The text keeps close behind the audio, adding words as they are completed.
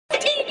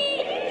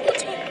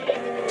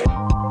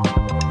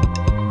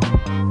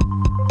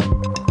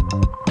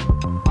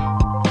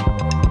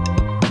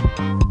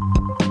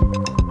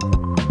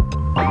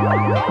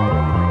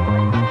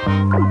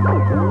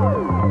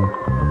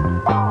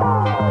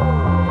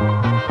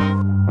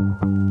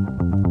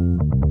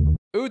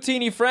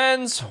teeny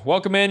friends.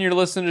 Welcome in. You're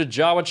listening to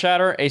Jawa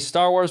Chatter, a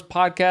Star Wars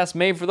podcast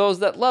made for those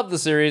that love the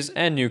series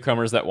and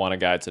newcomers that want a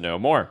guide to know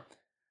more.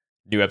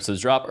 New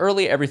episodes drop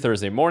early every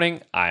Thursday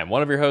morning. I am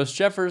one of your hosts,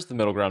 Jeffers, the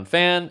Middle Ground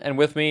fan, and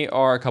with me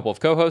are a couple of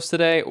co-hosts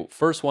today.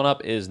 First one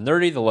up is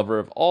Nerdy, the lover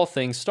of all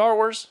things Star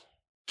Wars.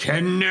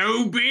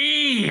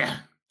 Kenobi!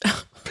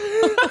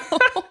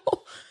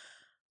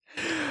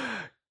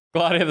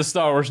 Claudia, the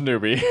Star Wars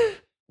newbie.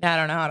 I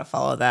don't know how to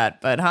follow that,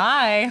 but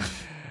hi.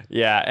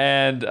 Yeah,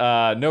 and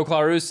no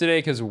Clarus today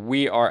because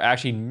we are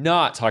actually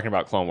not talking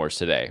about Clone Wars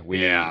today.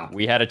 We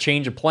had a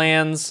change of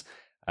plans.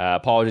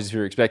 Apologies if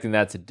you're expecting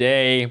that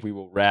today. We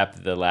will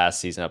wrap the last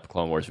season up of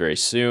Clone Wars very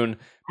soon.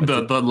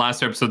 The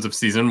last episodes of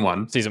season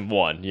 1. Season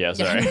 1, yeah,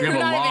 sorry. We have a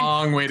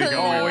long way to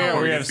go.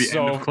 We have the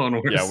end of Clone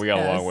Wars. Yeah, we got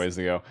a long ways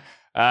to go.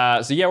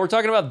 So yeah, we're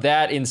talking about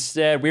that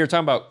instead. We are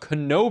talking about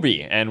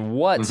Kenobi and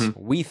what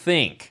we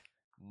think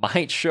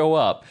might show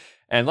up.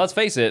 And let's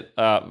face it,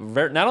 not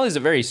only is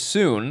it very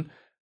soon,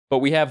 but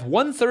we have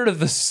 1/3 of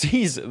the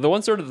season, the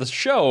 1/3 of the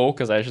show,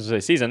 because I should say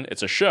season,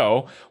 it's a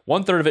show.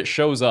 1/3 of it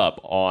shows up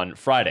on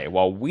Friday,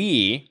 while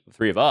we, the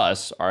three of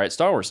us, are at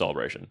Star Wars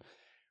Celebration,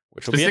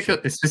 which will be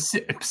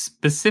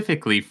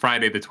specifically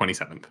Friday the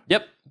 27th.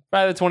 Yep,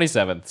 Friday the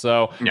 27th.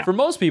 So for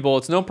most people,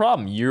 it's no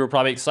problem. You're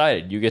probably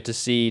excited. You get to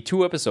see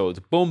 2 episodes.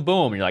 Boom,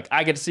 boom. You're like,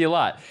 I get to see a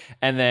lot.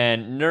 And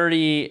then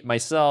Nerdy,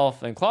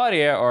 myself, and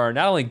Claudia are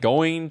not only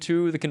going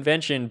to the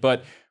convention,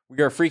 but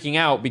we are freaking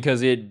out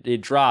because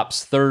it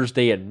drops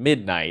Thursday at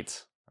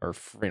midnight, or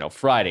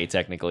Friday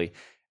technically,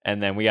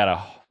 and then we gotta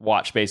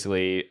watch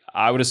basically,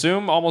 I would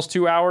assume, almost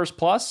 2 hours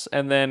plus,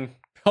 and then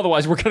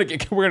otherwise we're gonna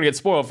get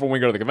spoiled when we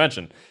go to the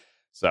convention.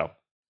 So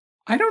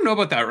I don't know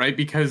about that, right?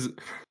 Because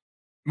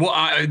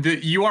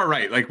you are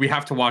right. Like, we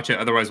have to watch it,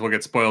 otherwise we'll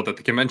get spoiled at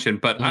the convention.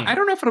 But I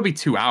don't know if it'll be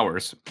 2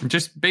 hours,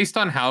 just based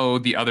on how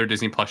the other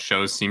Disney Plus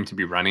shows seem to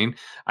be running.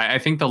 I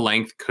think the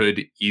length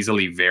could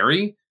easily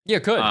vary. Yeah,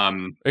 it could.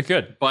 It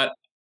could. But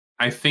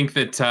I think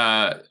that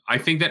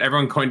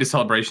everyone going to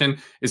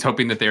Celebration is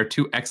hoping that they are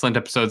 2 excellent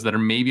episodes that are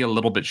maybe a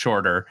little bit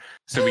shorter,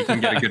 so we can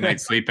get a good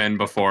night's sleep in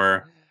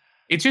before.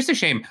 It's just a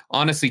shame,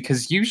 honestly,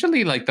 because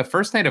usually, like, the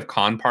first night of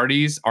con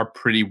parties are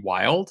pretty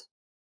wild,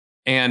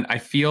 and I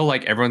feel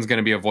like everyone's going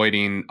to be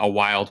avoiding a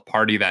wild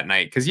party that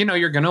night because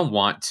you're going to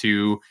want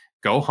to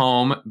go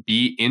home,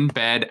 be in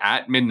bed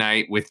at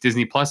midnight with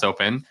Disney Plus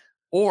open.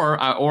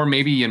 Or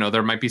maybe,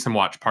 there might be some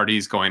watch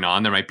parties going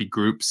on. There might be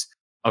groups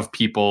of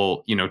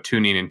people,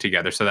 tuning in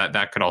together. So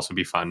that could also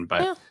be fun.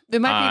 But yeah,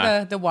 it might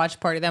be the watch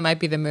party. That might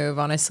be the move,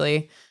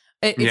 honestly.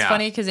 It's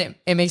funny because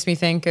it makes me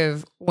think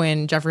of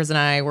when Jeffers and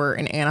I were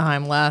in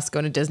Anaheim last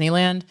going to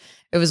Disneyland.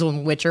 It was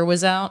when Witcher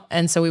was out.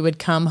 And so we would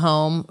come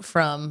home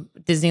from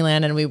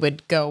Disneyland and we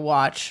would go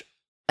watch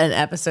an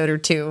episode or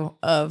 2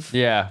 of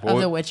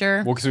The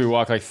Witcher. Well, because we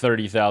walked like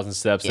 30,000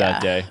 steps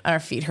that day. Our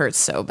feet hurt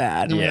so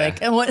bad. And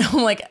we went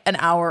like an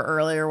hour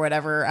early or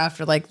whatever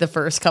after like the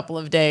first couple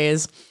of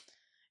days.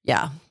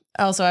 Yeah.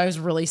 Also, I was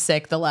really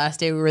sick the last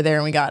day we were there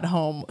and we got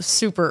home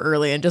super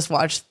early and just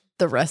watched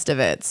the rest of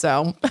it.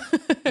 So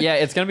yeah,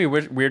 it's going to be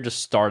weird to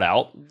start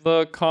out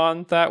the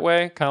con that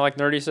way. Kind of like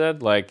Nerdy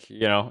said, like,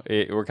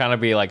 we're kind of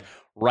be like,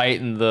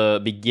 right in the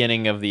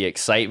beginning of the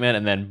excitement,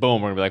 and then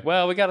boom, we're gonna be like,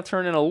 well, we got to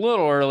turn in a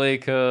little early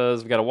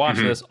because we got to watch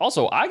this.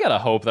 Also, I gotta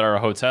hope that our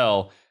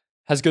hotel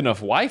has good enough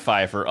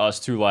Wi-Fi for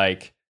us to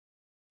like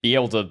be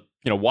able to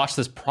watch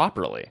this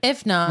properly.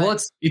 If not, well,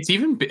 it's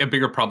even a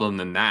bigger problem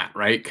than that,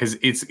 right? Because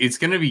it's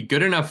gonna be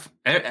good enough.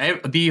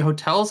 The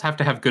hotels have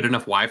to have good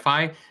enough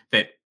Wi-Fi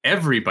that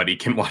everybody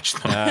can watch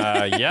them.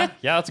 Yeah,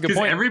 that's a good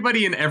point.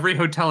 Everybody in every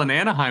hotel in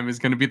Anaheim is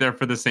going to be there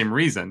for the same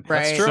reason.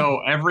 Right. That's true.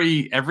 So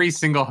every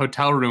single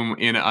hotel room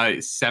in a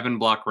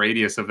 7-block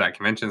radius of that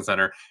convention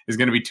center is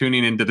going to be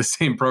tuning into the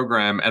same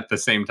program at the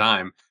same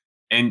time.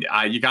 And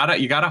you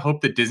gotta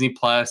hope that Disney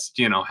Plus,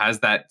 has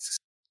that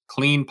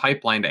clean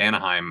pipeline to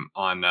Anaheim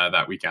on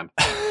that weekend.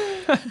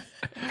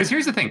 Because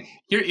here's the thing.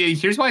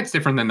 Here's why it's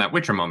different than that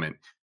Witcher moment.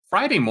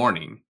 Friday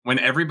morning, when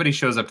everybody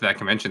shows up to that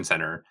convention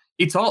center,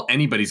 it's all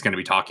anybody's going to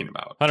be talking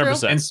about.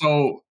 100%. And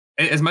so,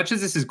 as much as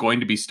this is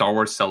going to be Star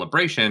Wars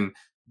Celebration,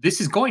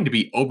 this is going to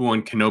be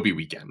Obi-Wan Kenobi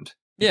weekend.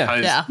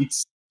 Yeah. Because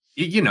it's,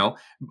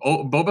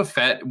 Boba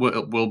Fett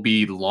will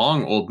be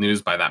long old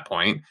news by that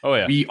point. Oh,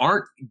 yeah. We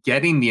aren't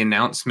getting the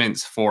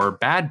announcements for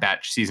Bad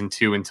Batch Season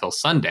 2 until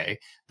Sunday,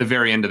 the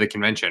very end of the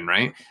convention,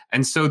 right?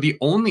 And so the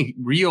only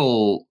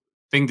real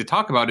thing to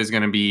talk about is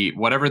going to be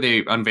whatever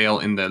they unveil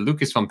in the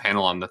Lucasfilm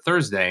panel on the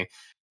Thursday,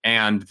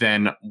 and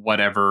then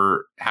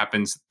whatever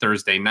happens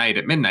Thursday night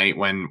at midnight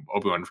when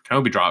Obi-Wan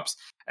Kenobi drops.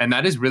 And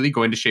that is really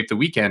going to shape the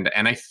weekend.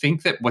 And I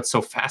think that what's so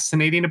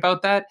fascinating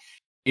about that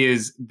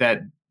is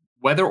that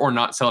whether or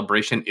not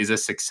Celebration is a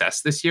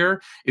success this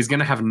year is going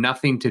to have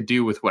nothing to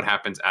do with what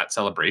happens at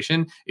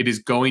Celebration. It is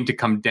going to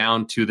come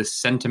down to the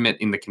sentiment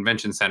in the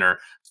convention center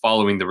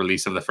following the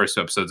release of the first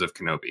 2 episodes of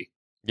Kenobi.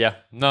 Yeah,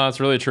 no, that's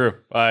really true.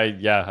 I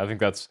think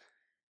that's,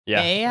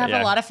 they have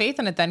a lot of faith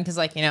in it then, because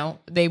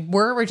they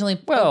were originally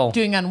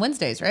doing on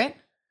Wednesdays, right?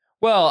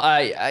 Well,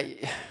 I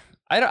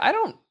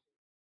don't.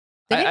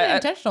 They made an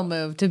intentional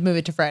move to move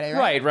it to Friday,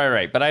 right?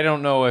 Right. But I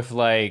don't know if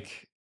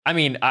like, I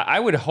mean, I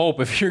would hope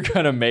if you're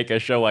gonna make a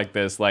show like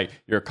this, like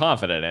you're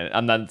confident in it.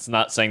 I'm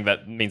not saying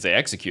that means they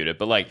execute it,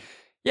 but like,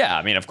 yeah,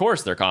 I mean, of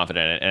course they're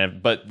confident in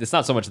it, but it's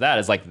not so much that.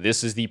 It's like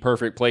this is the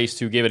perfect place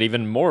to give it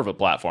even more of a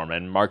platform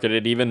and market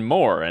it even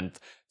more, and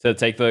to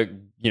take the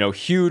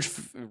huge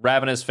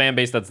ravenous fan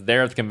base that's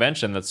there at the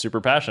convention that's super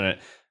passionate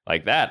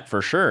like that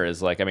for sure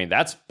is like, I mean,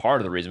 that's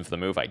part of the reason for the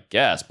move, I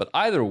guess. But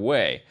either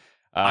way,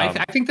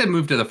 I think the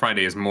move to the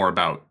Friday is more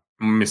about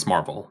Miss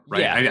Marvel,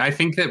 right? Yeah. I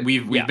think that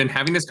we've been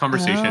having this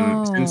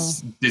conversation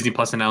since Disney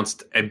Plus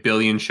announced a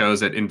billion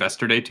shows at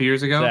Investor Day 2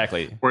 years ago.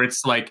 Exactly. Where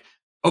it's like,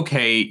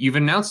 okay, you've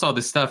announced all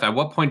this stuff. At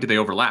what point do they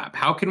overlap?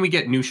 How can we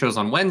get new shows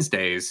on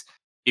Wednesdays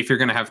if you're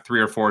going to have 3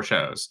 or 4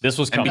 shows? This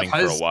was coming for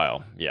a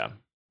while. Yeah.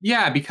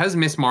 Yeah, because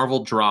Miss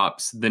Marvel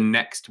drops the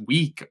next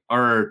week,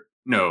 or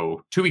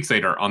no, 2 weeks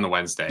later on the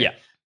Wednesday. Yeah.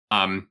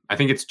 I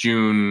think it's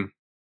June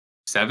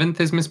 7th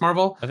is Miss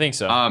Marvel. I think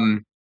so.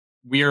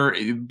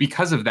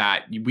 Because of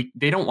that,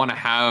 they don't want to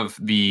have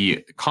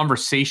the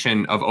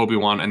conversation of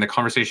Obi-Wan and the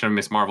conversation of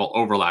Miss Marvel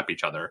overlap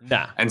each other.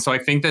 Nah. And so I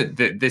think that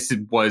this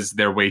was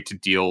their way to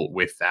deal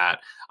with that.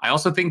 I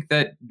also think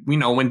that,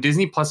 when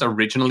Disney Plus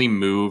originally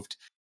moved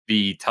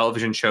the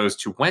television shows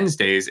to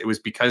Wednesdays, it was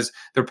because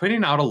they're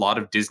putting out a lot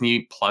of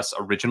Disney Plus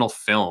original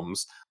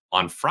films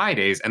on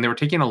Fridays, and they were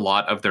taking a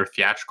lot of their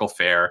theatrical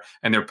fare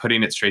and they're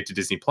putting it straight to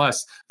Disney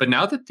Plus. But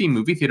now that the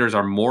movie theaters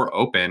are more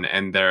open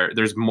and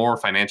there's more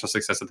financial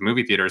success at the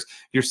movie theaters,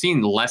 you're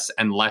seeing less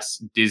and less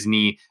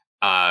Disney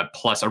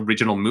Plus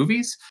original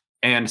movies.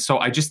 And so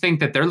I just think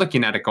that they're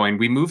looking at it going,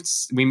 we moved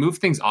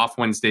things off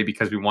Wednesday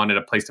because we wanted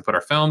a place to put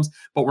our films,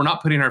 but we're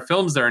not putting our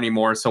films there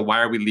anymore. So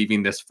why are we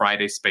leaving this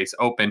Friday space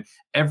open?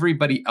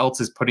 Everybody else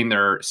is putting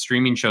their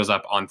streaming shows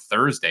up on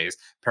Thursdays.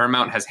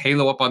 Paramount has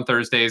Halo up on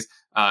Thursdays.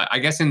 I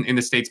guess in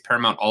the States,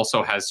 Paramount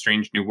also has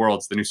Strange New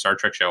Worlds, the new Star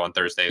Trek show, on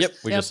Thursdays. Yep,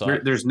 we just saw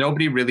it. There's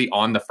nobody really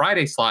on the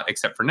Friday slot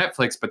except for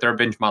Netflix, but they're a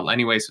binge model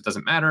anyway, so it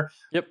doesn't matter.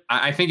 Yep.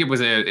 I think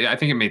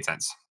it made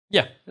sense.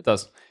 Yeah, it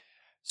does.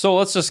 So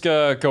let's just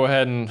go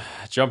ahead and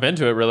jump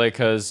into it, really,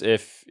 because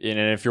if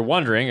you're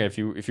wondering, if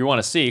you want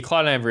to see,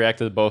 Claude and I have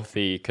reacted to both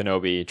the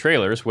Kenobi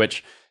trailers,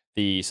 which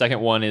the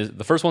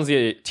first one's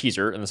the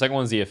teaser, and the second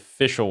one's the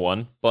official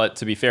one. But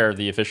to be fair,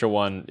 the official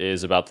one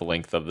is about the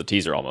length of the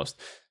teaser almost.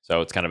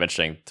 So it's kind of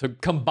interesting.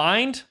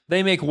 Combined,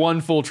 they make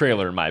one full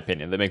trailer, in my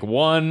opinion. They make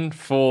one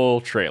full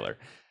trailer.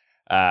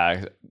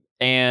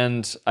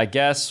 And I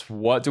guess,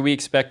 what do we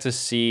expect to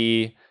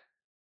see?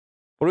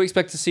 What do we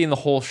expect to see in the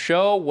whole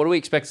show? What do we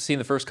expect to see in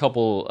the first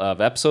couple of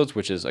episodes,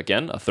 which is,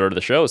 again, a third of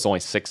the show? It's only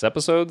 6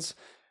 episodes.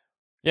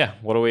 Yeah,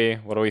 what do we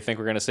think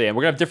we're going to see? And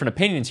we're going to have different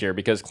opinions here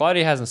because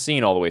Claudia hasn't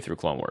seen all the way through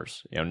Clone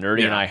Wars.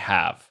 Nerdy and I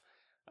have.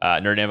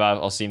 Nerdy and I have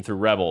all seen through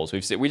Rebels.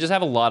 We just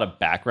have a lot of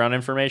background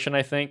information,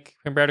 I think,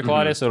 compared to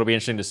Claudia, so it'll be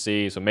interesting to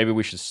see. So maybe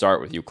we should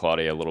start with you,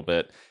 Claudia, a little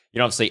bit. You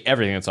don't have to say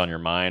everything that's on your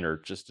mind, or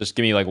just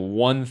give me like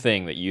one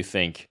thing that you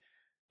think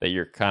that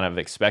you're kind of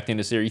expecting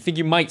to see, or you think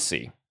you might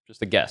see.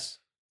 Just a guess.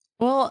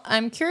 Well,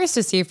 I'm curious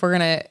to see if we're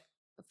gonna,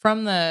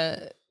 from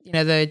the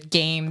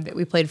game that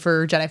we played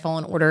for Jedi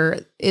Fallen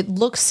Order, it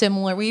looks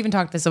similar. We even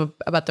talked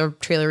about the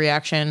trailer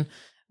reaction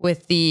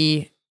with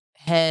the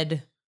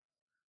head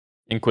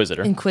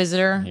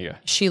Inquisitor. Yeah.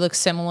 She looks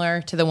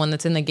similar to the one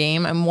that's in the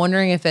game. I'm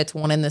wondering if it's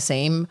one and the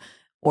same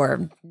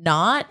or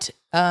not.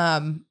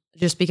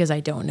 Just because I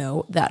don't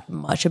know that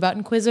much about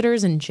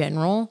Inquisitors in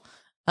general.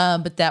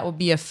 But that would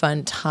be a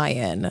fun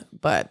tie-in.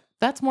 But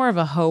that's more of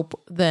a hope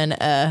than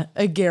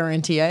a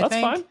guarantee, I think.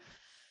 That's fine.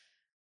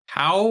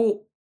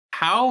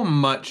 How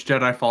much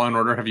Jedi Fallen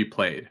Order have you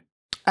played?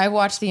 I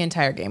watched the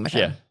entire game with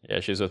him. Yeah,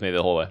 she was with me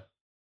the whole way.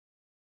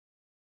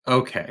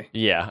 Okay.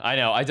 Yeah, I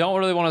know. I don't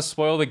really want to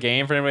spoil the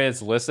game for anybody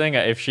that's listening.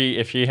 If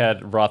she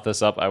had brought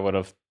this up, I would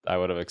have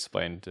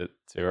explained it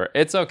to her.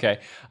 It's okay.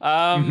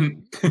 How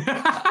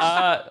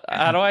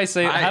do I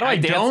say? How do I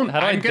dance?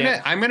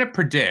 I'm gonna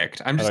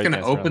predict. I'm just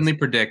gonna openly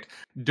predict.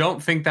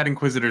 Don't think that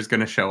Inquisitor is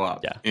gonna show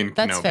up. Yeah, in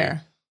that's Kenobi.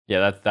 fair.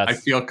 Yeah, that's. I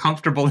feel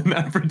comfortable in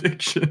that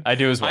prediction. I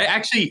do as well.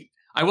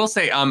 I will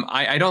say,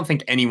 I don't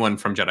think anyone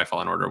from Jedi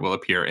Fallen Order will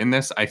appear in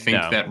this. I think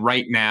that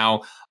right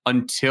now,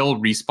 until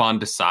Respawn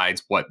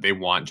decides what they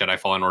want Jedi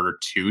Fallen Order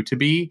 2 to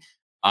be,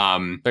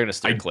 they're gonna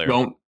stay clear.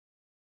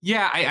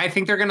 I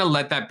think they're going to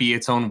let that be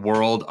its own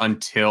world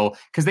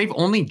because they've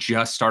only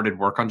just started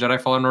work on Jedi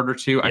Fallen Order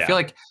 2. Yeah. I feel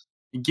like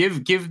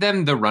give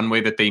them the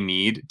runway that they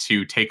need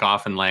to take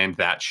off and land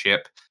that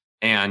ship.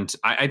 And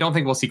I don't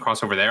think we'll see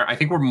crossover there. I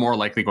think we're more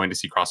likely going to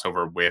see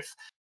crossover with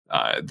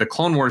the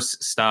Clone Wars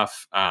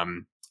stuff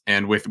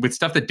and with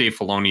stuff that Dave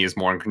Filoni is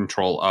more in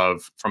control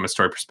of from a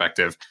story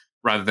perspective,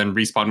 rather than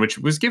Respawn, which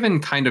was given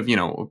kind of,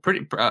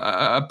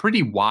 a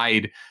pretty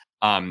wide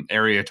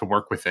area to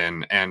work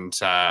within. And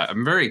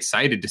I'm very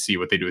excited to see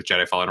what they do with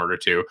Jedi Fallen Order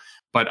 2.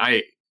 But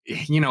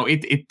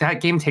that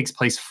game takes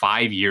place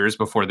 5 years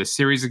before the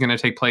series is going to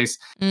take place.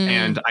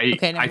 And I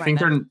think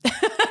they're...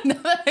 No,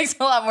 that makes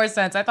a lot more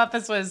sense. I thought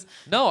this was...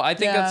 I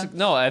think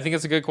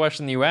it's a good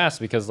question you asked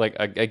because, like,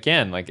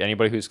 again, like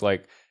anybody who's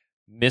like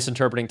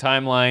misinterpreting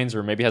timelines,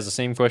 or maybe has the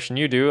same question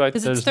you do.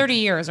 Because it's 30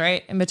 years,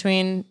 right? In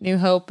between New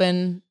Hope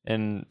and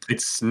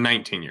it's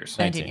 19 years.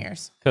 19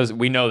 years. Because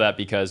we know that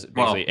because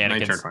basically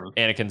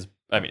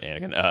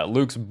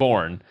Luke's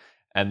born,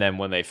 and then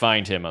when they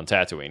find him on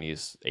Tatooine,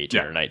 he's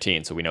 18 or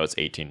 19. So we know it's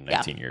 18,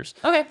 19 years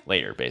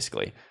later,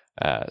 basically.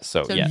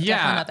 So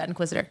yeah, not that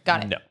Inquisitor.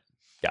 Got it. No,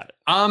 got it.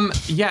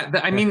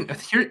 I mean,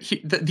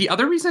 the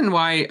other reason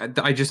why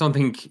I just don't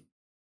think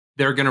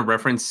they're going to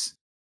reference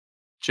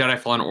Jedi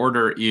Fallen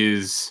Order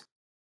is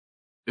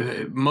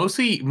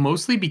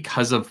mostly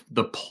because of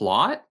the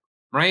plot,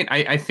 right?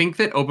 I think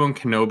that Obi-Wan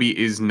Kenobi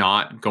is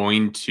not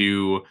going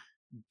to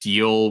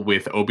deal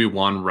with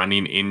Obi-Wan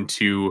running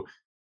into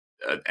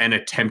an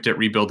attempt at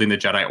rebuilding the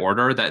Jedi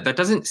Order. That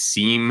doesn't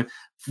seem,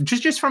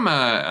 just from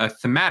a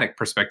thematic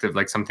perspective,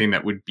 like something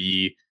that would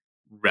be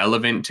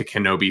relevant to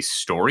Kenobi's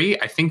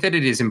story. I think that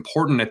it is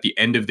important at the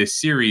end of this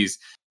series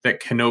that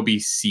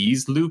Kenobi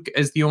sees Luke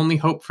as the only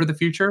hope for the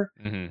future,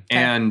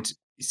 and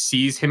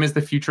sees him as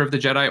the future of the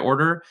Jedi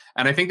Order.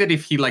 And I think that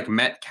if he like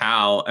met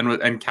Cal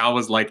and Cal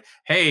was like,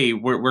 hey,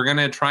 we're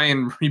gonna try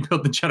and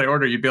rebuild the Jedi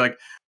Order, you'd be like,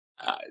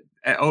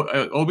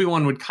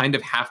 Obi-Wan would kind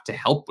of have to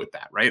help with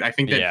that, right? I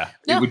think that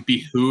it would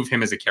behoove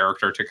him as a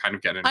character to kind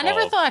of get involved. I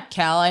never thought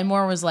Cal. I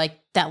more was like,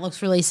 that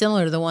looks really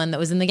similar to the one that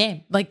was in the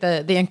game, like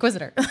the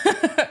Inquisitor.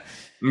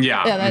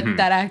 That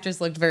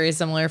actress looked very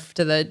similar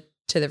to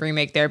the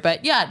remake there.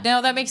 But yeah,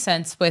 no, that makes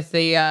sense with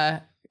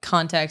the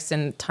context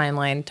and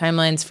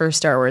timelines for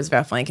Star Wars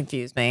definitely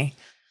confused me.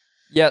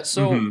 Yeah,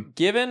 so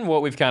given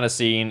what we've kind of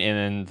seen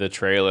in the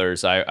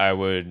trailers, I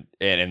would,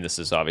 and this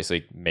is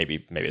obviously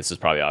maybe this is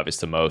probably obvious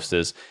to most,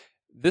 is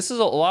a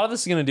lot of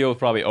this is going to deal with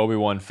probably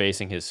Obi-Wan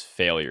facing his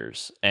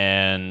failures,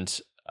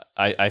 and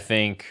I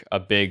think a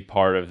big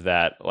part of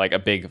that, like a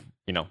big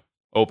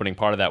opening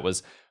part of that,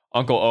 was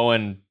Uncle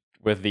Owen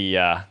with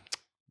the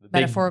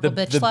metaphorical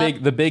bitch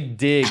slap. The big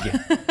dig.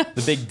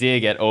 The big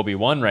dig at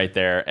Obi-Wan right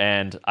there.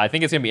 And I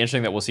think it's gonna be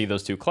interesting that we'll see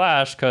those two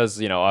clash,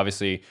 because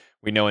obviously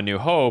we know in New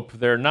Hope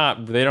they're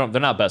not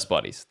best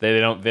buddies. They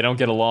don't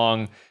get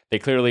along. They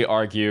clearly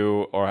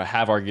argue, or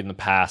have argued in the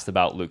past,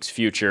 about Luke's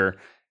future,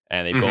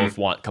 and they both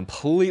want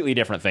completely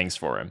different things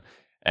for him.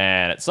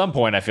 And at some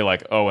point I feel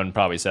like Owen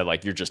probably said,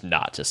 like, you're just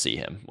not to see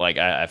him. Like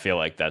I feel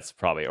like that's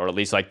probably, or at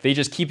least like he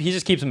just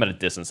keeps him at a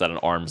distance, at an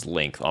arm's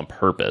length on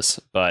purpose.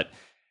 But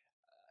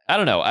I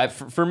don't know.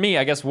 For me,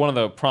 I guess one of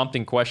the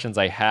prompting questions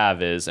I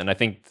have is, and I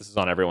think this is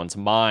on everyone's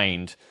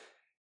mind,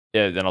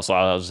 and also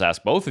I'll just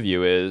ask both of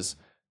you, is,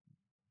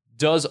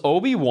 does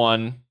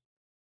Obi-Wan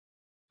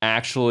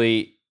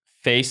actually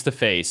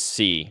face-to-face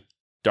see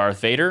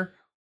Darth Vader,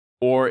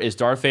 or is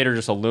Darth Vader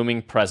just a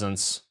looming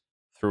presence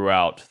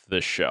throughout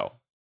this show?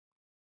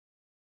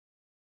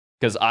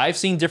 Because I've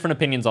seen different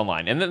opinions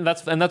online, and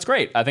that's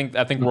great. I think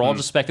we're all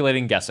just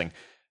speculating, guessing.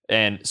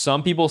 And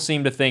some people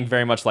seem to think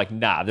very much like,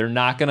 nah, they're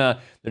not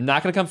gonna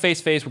come face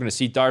to face. We're gonna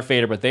see Darth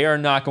Vader, but they are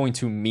not going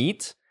to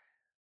meet.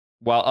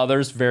 While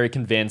others very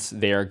convinced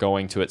they are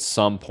going to at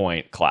some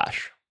point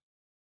clash.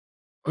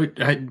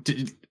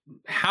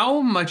 How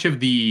much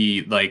of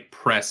the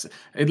press,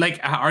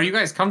 are you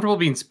guys comfortable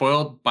being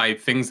spoiled by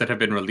things that have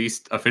been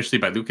released officially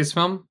by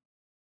Lucasfilm?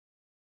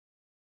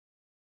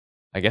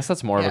 I guess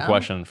that's more of a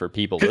question for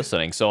people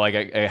listening. So like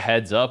a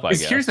heads up, I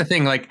guess. Here's the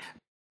thing,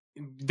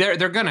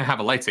 they're gonna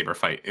have a lightsaber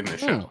fight in this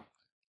show.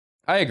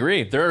 I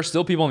agree. There are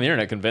still people on the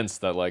internet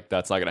convinced that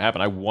that's not gonna happen.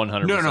 I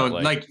 100%. No.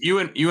 Like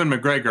Ewan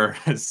McGregor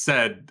has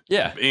said,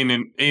 in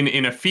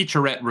a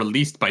featurette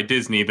released by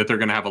Disney, that they're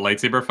gonna have a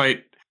lightsaber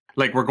fight.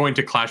 Like, we're going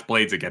to clash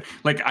blades again.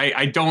 Like,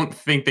 I don't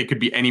think they could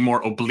be any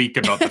more oblique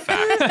about the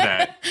fact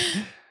that.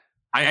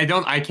 I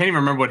can't even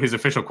remember what his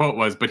official quote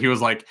was, but he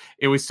was like,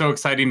 it was so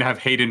exciting to have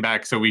Hayden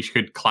back so we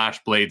could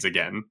clash blades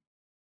again.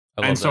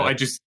 I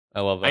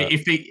love that.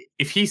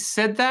 If he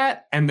said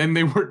that and then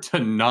they were to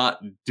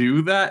not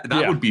do that,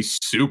 that would be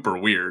super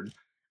weird.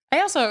 I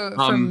also,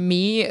 for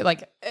me,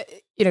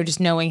 just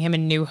knowing him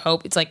in New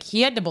Hope, it's like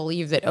he had to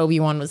believe that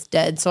Obi-Wan was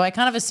dead. So I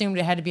kind of assumed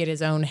it had to be at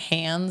his own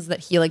hands that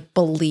he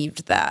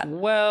believed that.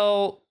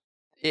 Well,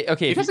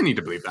 okay. He doesn't need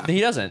to believe that. He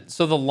doesn't.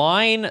 So the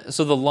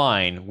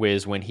line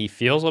was when he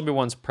feels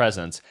Obi-Wan's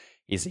presence,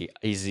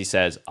 he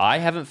says, I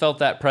haven't felt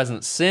that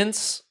presence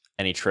since,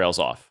 and he trails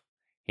off.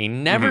 He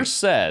never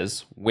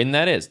says when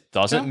that is.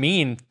 Doesn't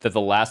mean that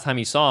the last time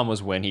he saw him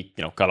was when he,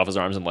 cut off his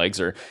arms and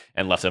legs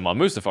and left him on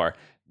Mustafar.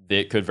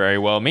 It could very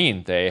well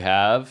mean they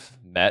have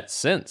met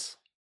since.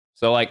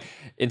 So,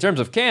 in terms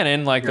of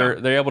canon,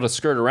 they're able to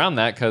skirt around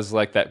that because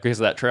of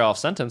that trail off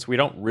sentence. We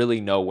don't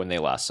really know when they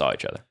last saw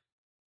each other.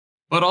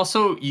 But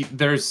also,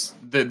 there's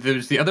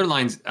the other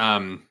lines.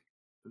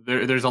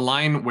 There's a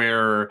line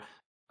where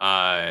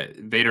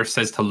Vader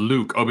says to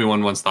Luke,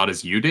 "Obi-Wan once thought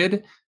as you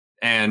did,"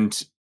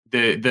 and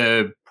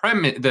the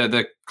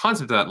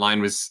concept of that line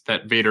was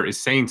that Vader is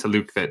saying to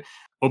Luke that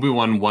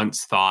Obi-Wan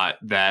once thought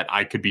that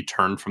I could be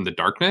turned from the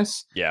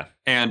darkness. Yeah.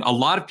 And a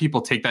lot of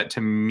people take that to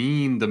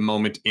mean the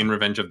moment in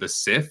Revenge of the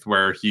Sith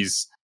where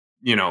he's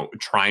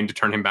trying to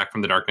turn him back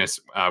from the darkness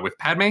with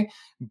Padme.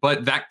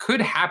 But that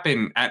could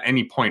happen at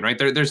any point, right?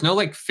 There's no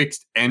like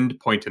fixed end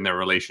point in their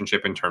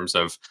relationship in terms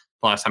of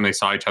the last time they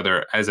saw each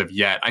other as of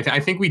yet. I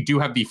think we do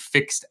have the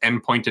fixed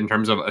end point in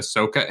terms of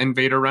Ahsoka and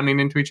Vader running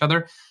into each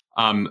other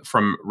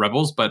from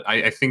Rebels. But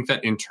I think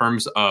that in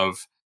terms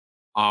of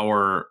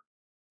our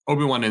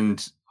Obi-Wan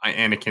and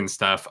Anakin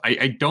stuff,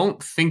 I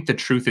don't think the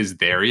truth is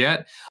there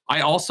yet.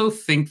 I also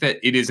think that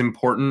it is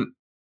important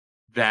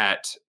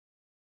that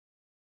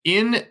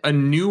in A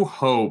New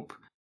Hope,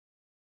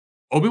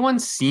 Obi-Wan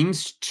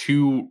seems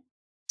to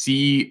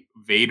see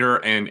Vader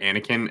and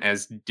Anakin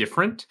as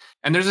different.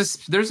 And there's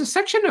a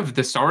section of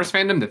the Star Wars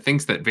fandom that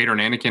thinks that Vader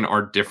and Anakin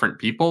are different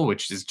people,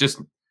 which is just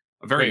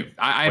a very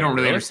I don't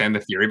really understand the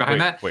theory behind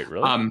that. Wait,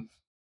 really?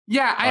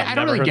 Yeah, I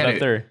don't really get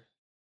it.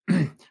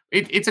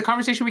 It's a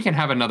conversation we can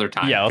have another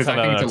time. Yeah, because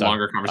I think it's a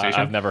longer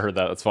conversation. I've never heard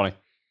that. That's funny.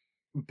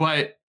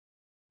 But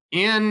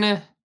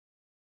in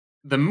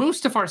the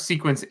Mustafar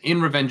sequence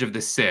in Revenge of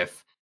the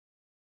Sith,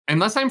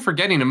 unless I'm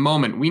forgetting a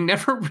moment, we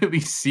never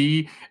really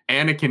see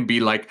Anakin be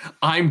like,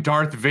 I'm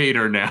Darth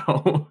Vader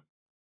now.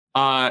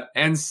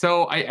 And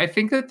so I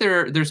think that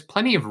there's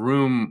plenty of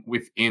room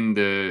within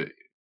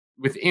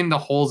the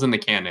holes in the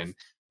canon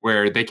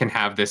where they can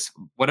have this,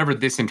 whatever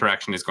this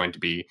interaction is going to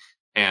be.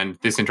 And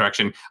this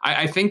interaction,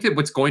 I think that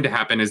what's going to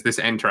happen is this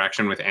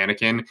interaction with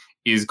Anakin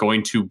is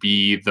going to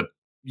be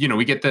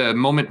we get the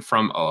moment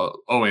from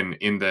Owen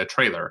in the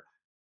trailer.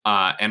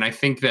 And I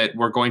think that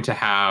we're going to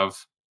have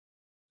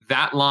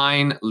that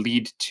line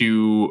lead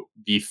to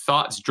the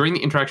thoughts during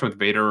the interaction with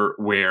Vader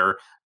where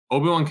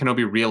Obi-Wan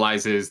Kenobi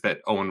realizes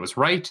that Owen was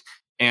right.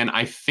 And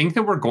I think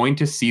that we're going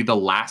to see the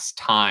last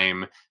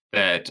time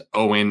that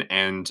Owen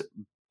and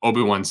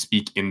Obi-Wan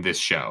speak in this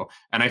show.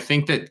 And I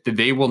think that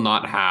they will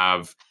not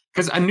have...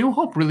 Because A New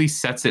Hope really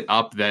sets it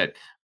up that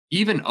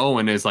even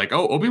Owen is like,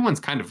 oh, Obi-Wan's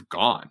kind of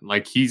gone.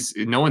 Like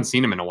no one's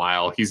seen him in a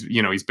while. He's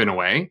been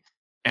away.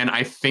 And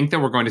I think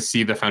that we're going to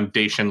see the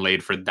foundation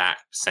laid for that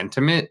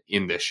sentiment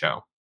in this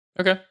show.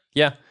 Okay.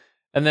 Yeah.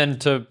 And then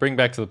to bring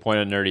back to the point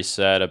that Nerdy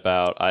said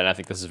about, and I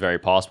think this is very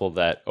possible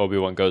that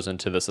Obi-Wan goes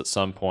into this at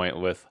some point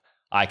with,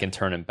 I can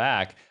turn him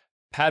back.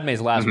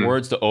 Padme's last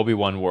words to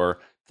Obi-Wan were,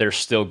 there's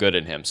still good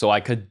in him. So I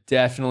could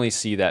definitely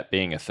see that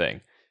being a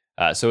thing.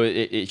 So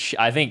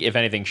I think, if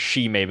anything,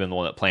 she may have been the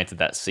one that planted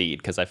that seed,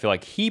 because I feel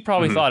like he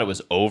probably thought it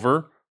was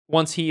over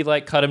once he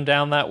like cut him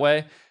down that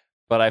way.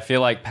 But I feel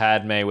like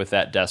Padme, with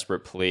that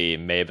desperate plea,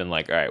 may have been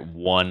like, all right,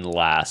 one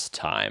last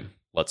time.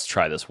 Let's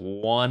try this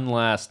one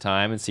last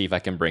time and see if I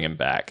can bring him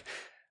back.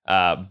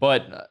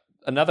 But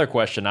another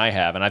question I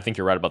have, and I think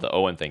you're right about the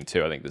Owen thing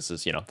too. I think this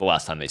is, the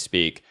last time they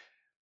speak.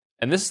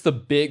 And this is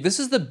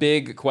the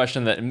big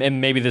question that, and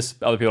maybe this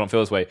other people don't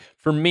feel this way.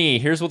 For me,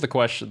 here's what the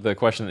question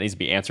that needs to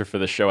be answered for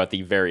the show at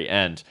the very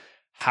end.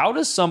 How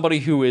does somebody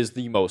who is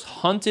the most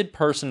hunted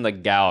person in the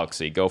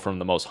galaxy go from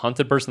the most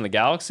hunted person in the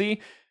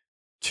galaxy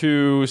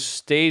to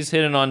stays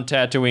hidden on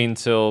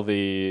Tatooine till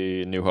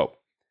the New Hope?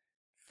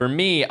 For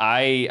me,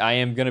 I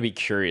am going to be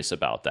curious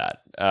about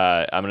that.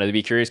 I'm going to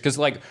be curious because,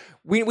 like,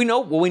 we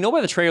know by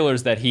the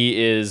trailers that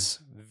he is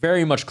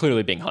very much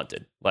clearly being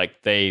hunted.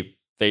 Like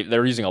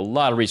they're using a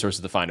lot of resources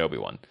to find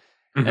Obi-Wan.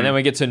 And then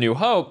we get to New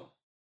Hope,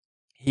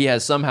 he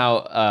has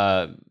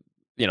somehow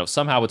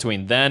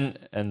between then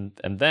and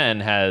then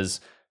has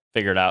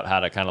figured out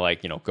how to kind of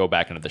like, go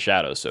back into the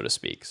shadows, so to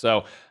speak.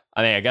 So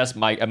I mean, I guess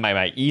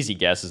my easy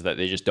guess is that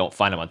they just don't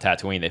find him on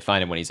Tatooine. They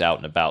find him when he's out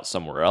and about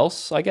somewhere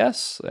else, I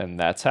guess. And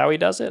that's how he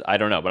does it. I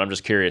don't know, but I'm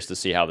just curious to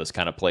see how this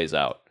kind of plays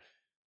out.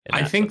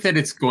 I think that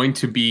it's going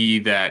to be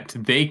that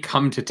they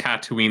come to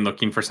Tatooine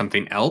looking for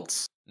something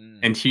else.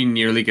 And he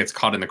nearly gets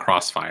caught in the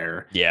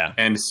crossfire. Yeah.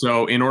 And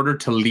so in order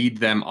to lead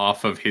them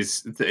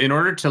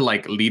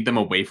lead them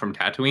away from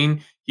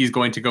Tatooine, he's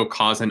going to go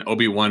cause an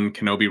Obi-Wan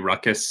Kenobi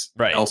ruckus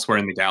elsewhere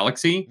in the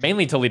galaxy.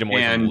 Mainly to lead him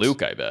away from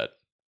Luke, I bet.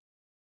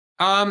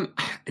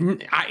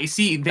 I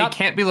see. They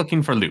can't be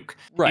looking for Luke.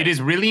 Right. It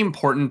is really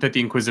important that the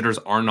Inquisitors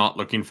are not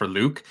looking for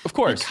Luke. Of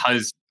course.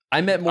 Because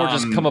I meant more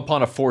just come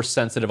upon a Force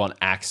sensitive on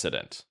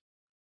accident.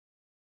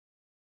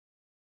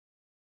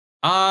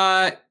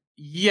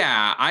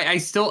 Yeah, I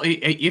still,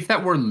 if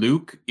that were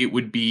Luke, it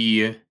would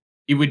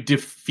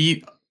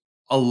defeat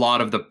a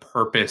lot of the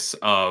purpose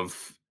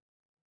of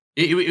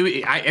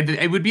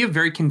it would be a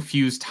very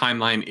confused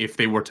timeline if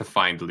they were to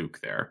find Luke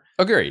there.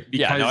 Agreed.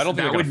 Yeah, no, I don't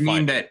think that would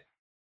mean that.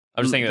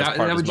 I'm just saying that's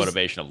part of his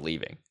motivation of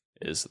leaving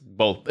is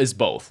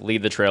both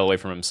lead the trail away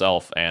from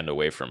himself and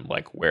away from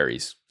like where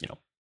he's, the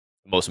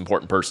most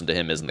important person to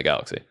him is in the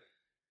galaxy.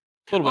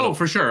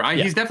 For sure.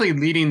 He's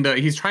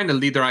definitely he's trying to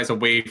lead their eyes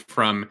away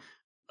from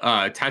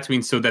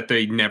Tatooine so that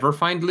they never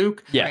find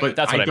Luke. Yeah, but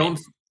that's what I mean.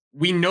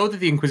 We know that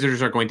the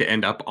Inquisitors are going to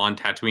end up on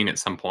Tatooine at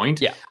some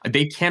point. Yeah.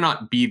 They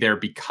cannot be there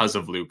because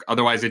of Luke.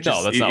 Otherwise, it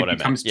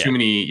becomes too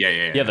many.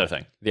 Yeah. The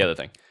other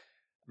thing.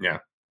 Yeah.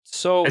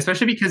 So,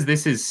 especially because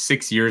this is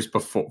 6 years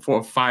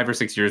before, 5 or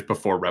 6 years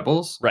before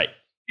Rebels. Right.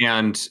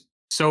 And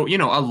so,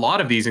 a lot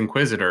of these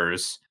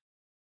Inquisitors,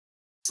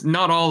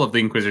 not all of the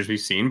Inquisitors we've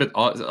seen, but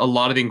a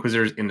lot of the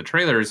Inquisitors in the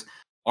trailers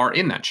are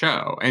in that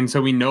show. And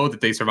so we know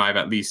that they survive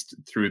at least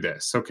through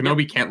this. So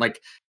Kenobi can't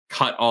like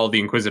cut all the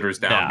Inquisitors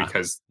down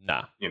because,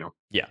 you know.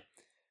 Yeah.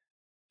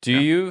 Do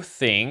you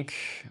think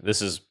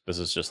this is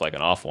just like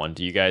an off one?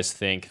 Do you guys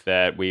think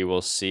that we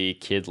will see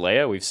Kid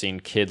Leia? We've seen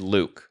Kid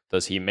Luke.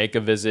 Does he make a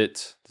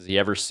visit? Does he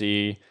ever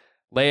see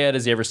Leia?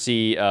 Does he ever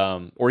see,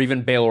 or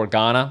even Bail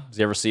Organa? Does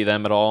he ever see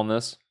them at all in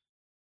this?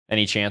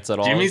 Any chance at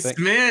all? Jimmy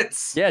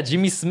Smits. Yeah,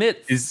 Jimmy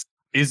Smits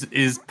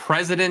is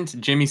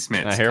President Jimmy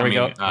Smits. Here we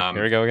go.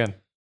 Here we go again.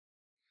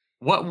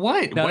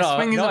 What? No, West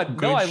Wing is a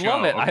good I show,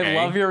 love it. okay?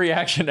 I love your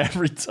reaction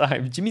every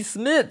time. Jimmy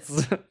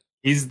Smits.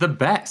 He's the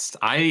best.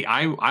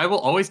 I will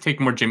always take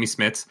more Jimmy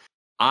Smits.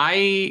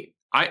 I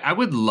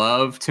would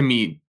love to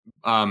meet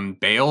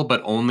Bale,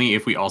 but only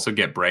if we also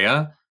get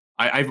Brea.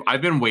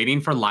 I've been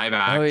waiting for live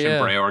action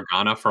Brea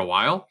Organa for a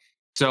while,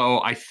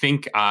 so I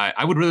think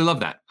I would really love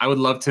that. I would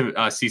love to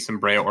see some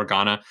Brea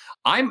Organa.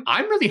 I'm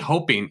really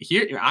hoping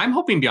here. I'm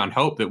hoping beyond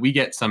hope that we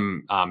get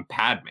some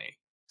Padme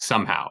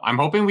somehow. I'm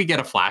hoping we get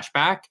a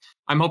flashback.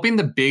 I'm hoping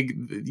the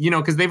big,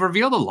 because they've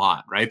revealed a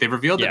lot, right? They've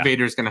revealed that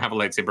Vader's going to have a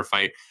lightsaber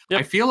fight. Yep.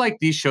 I feel like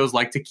these shows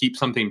like to keep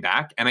something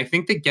back. And I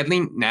think that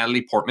getting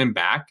Natalie Portman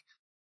back,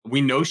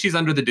 we know she's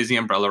under the Disney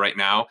umbrella right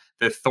now.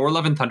 The Thor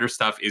Love and Thunder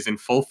stuff is in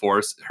full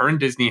force. Her and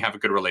Disney have a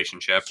good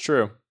relationship. It's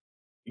true.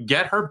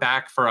 Get her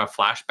back for a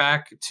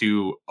flashback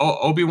to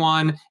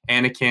Obi-Wan,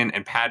 Anakin,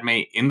 and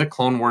Padme in the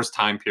Clone Wars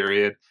time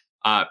period.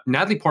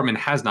 Natalie Portman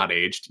has not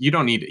aged. You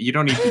don't need to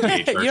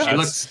age her. She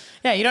looks.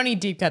 Yeah, you don't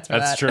need deep cuts for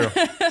that. That's true.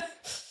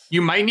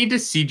 You might need to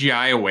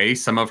CGI away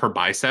some of her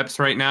biceps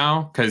right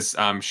now because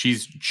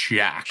she's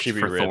jacked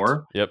for ripped.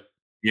 Thor. Yep.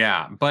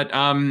 Yeah, but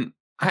I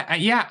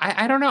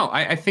don't know.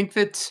 I think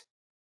that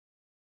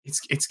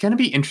it's going to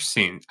be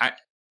interesting.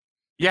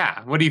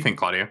 What do you think,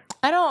 Claudia?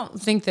 I don't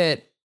think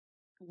that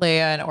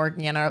Leia and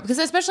Organa, because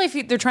especially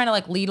if they're trying to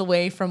like lead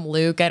away from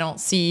Luke, I don't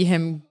see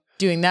him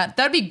doing that.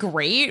 That'd be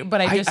great,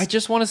 but I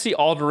just want to see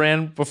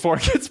Alderaan before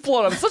it gets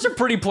blown up. It's such a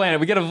pretty planet.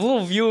 We get a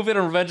little view of it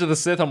in Revenge of the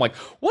Sith. I'm like,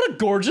 what a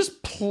gorgeous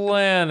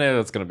planet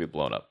that's going to be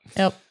blown up.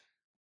 Yep.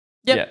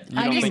 Yeah,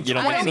 I don't think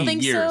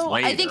so.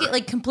 Later. I think it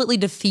like completely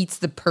defeats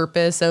the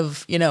purpose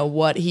of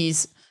what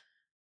he's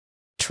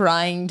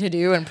trying to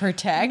do and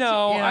protect.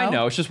 No, I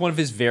know. It's just one of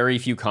his very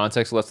few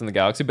contexts left in the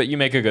galaxy, but you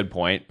make a good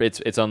point.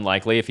 It's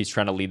unlikely if he's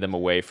trying to lead them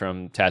away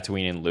from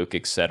Tatooine and Luke,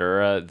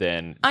 etc.,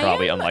 then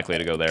probably unlikely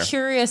to go there.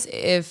 Curious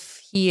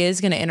if he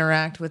is going to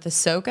interact with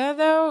Ahsoka,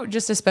 though,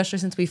 just especially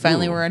since we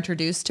finally were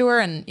introduced to her,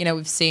 and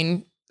we've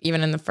seen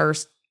even in the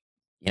first,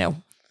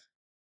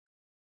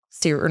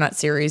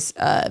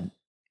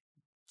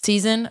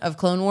 season of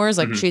Clone Wars,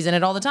 like she's in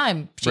it all the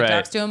time. She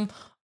talks to him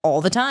all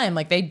the time.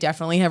 Like they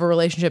definitely have a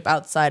relationship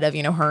outside of,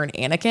 her and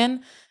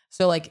Anakin.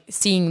 So like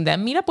seeing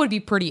them meet up would be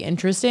pretty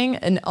interesting.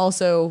 And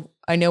also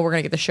I know we're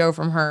going to get the show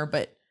from her,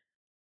 but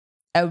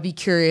I would be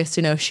curious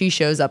to know if she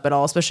shows up at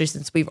all, especially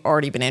since we've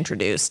already been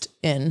introduced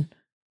in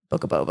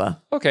Book of Boba.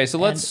 Okay, so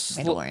let's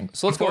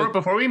go.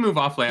 Before we move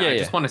off Leia, I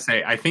just want to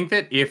say, I think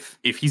that if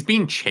he's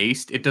being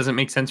chased, it doesn't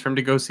make sense for him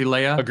to go see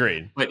Leia.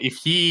 Agreed. But if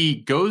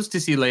he goes to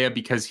see Leia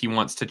because he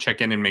wants to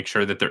check in and make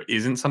sure that there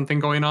isn't something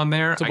going on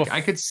there, so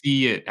I could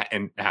see it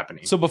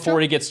happening. So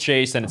before he gets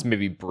chased, then it's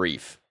maybe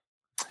brief.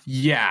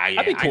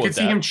 Yeah. Cool, I could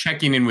see him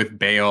checking in with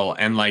Bale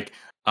and like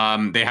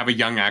they have a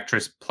young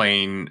actress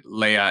playing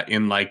Leia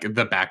in like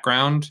the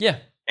background. Yeah.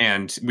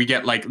 And we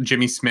get like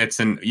Jimmy Smits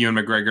and Ewan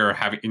McGregor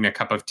having a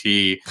cup of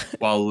tea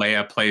while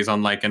Leia plays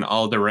on like an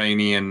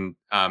Alderanian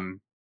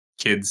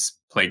kids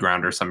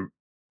playground or something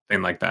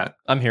like that.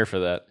 I'm here for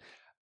that.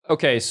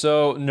 Okay,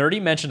 so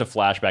Nerdy mentioned a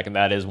flashback, and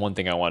that is one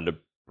thing I wanted to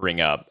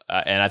bring up.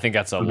 And I think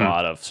that's a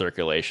lot of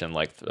circulation,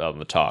 like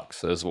the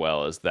talks, as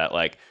well as that.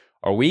 Like,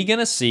 are we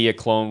gonna see a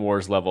Clone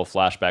Wars level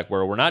flashback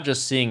where we're not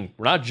just seeing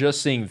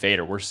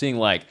Vader, we're seeing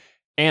like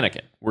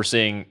Anakin, we're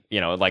seeing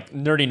like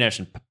Nerdy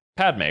mentioned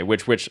Padme,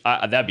 which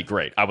that'd be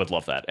great. I would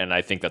love that, and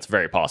I think that's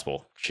very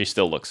possible. She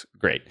still looks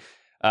great,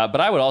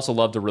 but I would also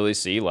love to really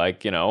see we've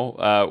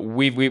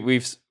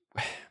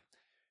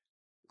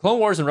Clone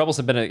Wars and Rebels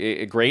have been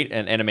a great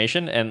and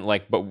animation, and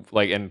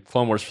in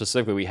Clone Wars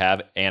specifically, we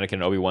have Anakin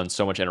and Obi-Wan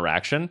so much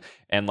interaction,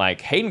 and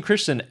like Hayden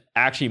Christensen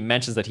actually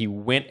mentions that he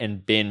went and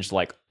binged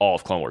like all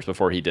of Clone Wars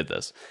before he did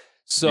this,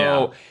 so.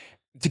 Yeah.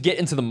 To get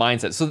into the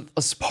mindset. So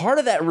as part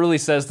of that really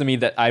says to me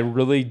that I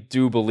really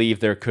do believe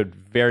there could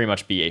very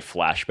much be a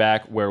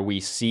flashback where we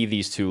see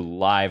these two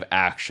live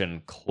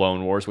action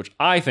Clone Wars, which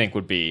I think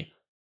would be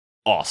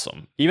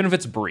awesome. Even if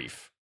it's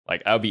brief.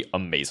 Like that would be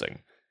amazing.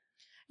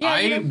 Yeah,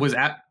 I was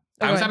at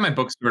my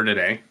bookstore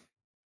today.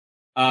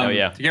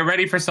 To get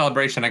ready for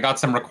Celebration. I got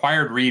some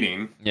required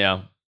reading.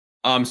 Yeah.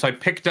 So I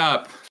picked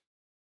up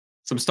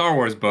some Star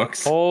Wars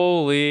books.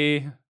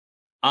 Holy.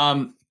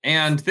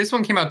 And this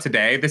one came out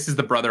today. This is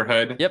the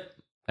Brotherhood. Yep,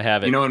 I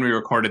have it. You know when we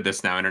recorded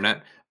this now,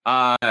 Internet.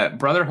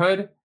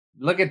 Brotherhood,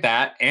 look at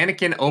that.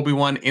 Anakin,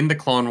 Obi-Wan in the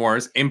Clone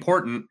Wars,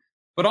 important.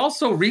 But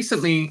also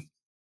recently,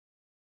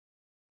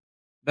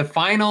 the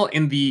final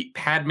in the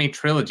Padme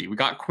trilogy. We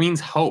got Queen's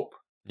Hope.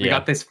 We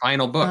got this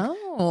final book.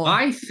 Oh.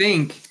 I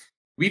think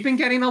we've been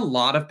getting a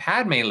lot of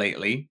Padme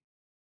lately.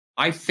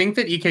 I think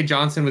that E.K.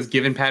 Johnson was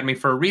given Padme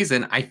for a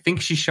reason. I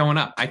think she's showing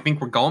up. I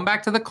think we're going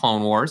back to the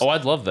Clone Wars. Oh,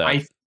 I'd love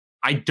that.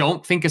 I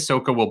don't think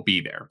Ahsoka will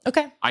be there.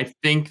 Okay. I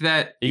think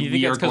that you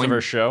think it's because of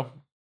her show?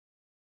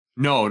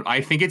 No,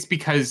 I think it's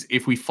because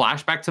if we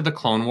flash back to the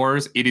Clone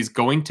Wars, it is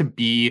going to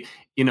be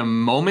in a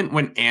moment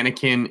when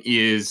Anakin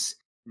is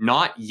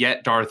not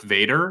yet Darth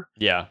Vader.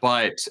 Yeah.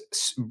 But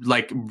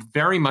like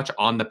very much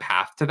on the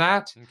path to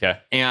that. Okay.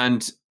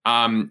 And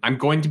I'm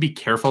going to be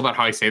careful about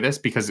how I say this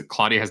because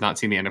Claudia has not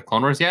seen the end of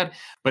Clone Wars yet,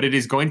 but it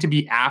is going to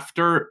be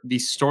after the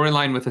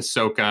storyline with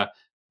Ahsoka,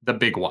 the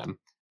big one.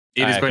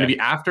 It is going to be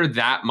after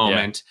that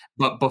moment,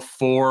 but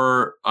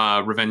before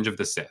Revenge of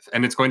the Sith.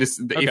 And it's going to,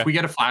 if we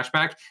get a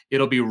flashback,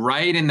 it'll be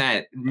right in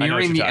that,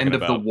 nearing the end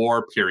of the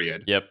war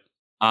period. Yep.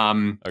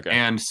 Okay.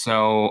 And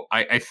so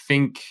I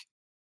think,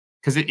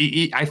 because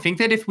I think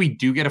that if we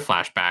do get a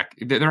flashback,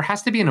 there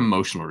has to be an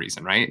emotional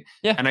reason, right?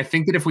 Yeah. And I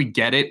think that if we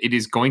get it, it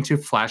is going to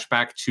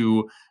flashback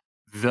to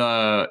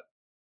the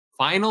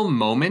final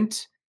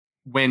moment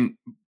when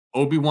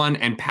Obi-Wan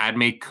and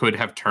Padme could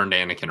have turned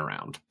Anakin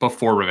around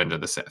before Revenge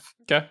of the Sith.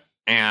 Okay.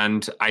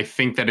 And I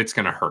think that it's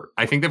going to hurt.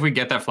 I think that if we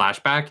get that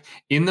flashback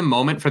in the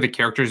moment for the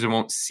characters, it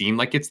won't seem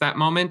like it's that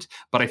moment.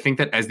 But I think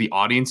that as the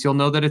audience, you'll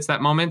know that it's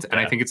that moment. And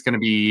I think it's going to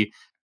be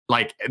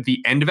like at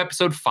the end of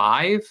episode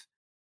 5.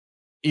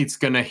 It's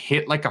going to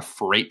hit like a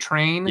freight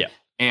train. Yeah.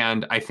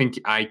 And I think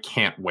I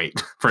can't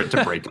wait for it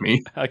to break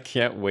me. I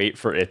can't wait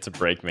for it to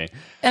break me.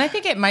 And I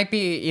think it might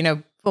be,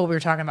 what we were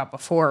talking about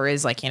before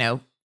is like,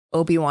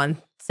 Obi-Wan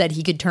said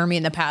he could turn me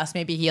in the past.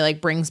 Maybe he like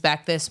brings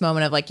back this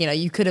moment of like,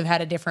 you could have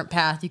had a different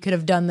path. You could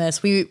have done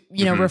this. We,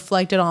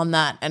 reflected on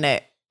that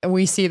and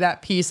we see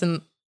that piece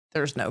and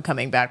there's no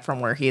coming back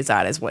from where he's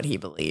at is what he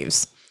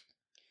believes.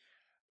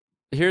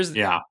 I think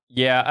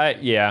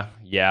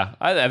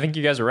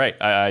you guys are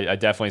right. I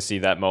definitely see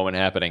that moment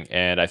happening,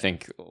 and I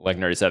think, like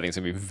Nerdy said, I think it's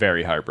gonna be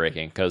very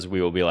heartbreaking because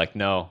we will be like,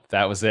 no,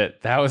 that was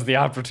it. That was the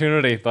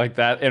opportunity. Like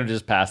that, it'll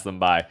just pass them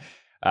by.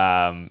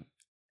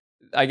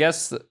 I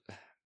guess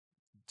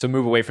to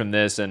move away from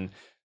this and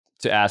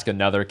to ask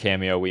another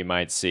cameo we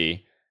might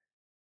see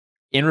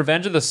in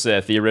Revenge of the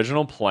Sith, the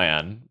original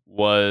plan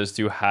was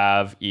to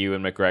have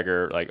Ewan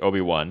McGregor, like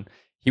Obi-Wan.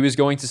 He was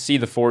going to see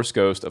the Force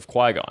ghost of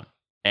Qui-Gon.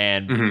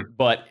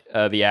 But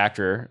the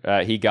actor,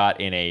 he got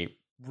in a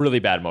really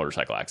bad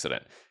motorcycle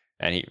accident,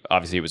 and he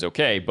obviously was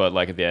okay, but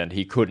like at the end,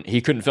 he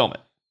couldn't film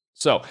it.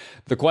 So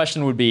the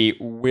question would be,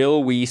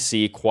 will we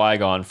see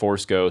Qui-Gon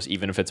Force Ghost,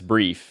 even if it's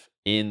brief,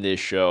 in this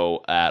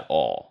show at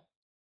all?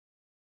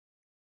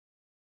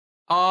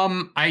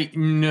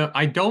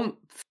 I don't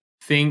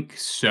think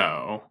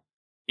so.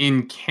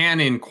 In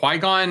canon,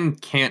 Qui-Gon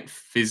can't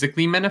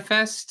physically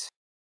manifest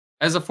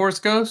as a Force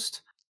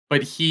Ghost,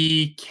 but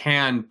he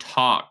can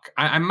talk.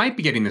 I might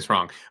be getting this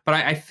wrong, but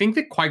I think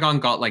that Qui-Gon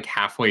got like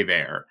halfway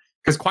there.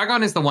 Because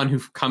Qui-Gon is the one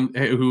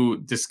who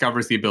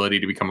discovers the ability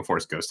to become a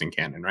Force Ghost in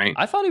canon, right?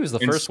 I thought he was the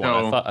first one.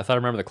 I thought I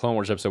remember the Clone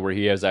Wars episode where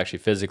he was actually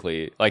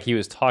physically, like he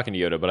was talking to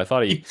Yoda, but I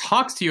thought he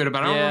talks to Yoda,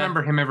 but I don't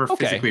remember him ever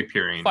physically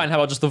appearing. Fine, how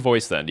about just the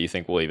voice then? Do you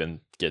think we'll even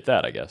get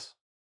that, I guess?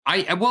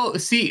 I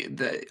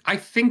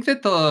think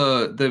that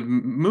the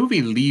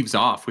movie leaves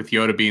off with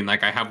Yoda being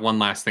like, I have one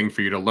last thing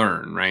for you to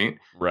learn, right?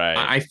 Right.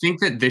 I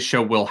think that this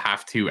show will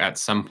have to at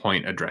some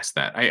point address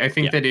that. I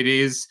think that it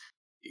is,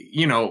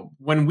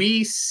 when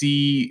we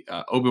see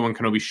Obi-Wan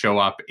Kenobi show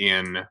up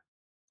in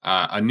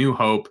A New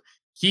Hope,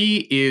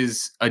 he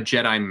is a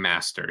Jedi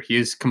master. He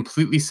is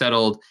completely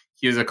settled.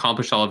 He has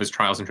accomplished all of his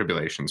trials and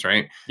tribulations,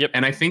 right? Yep.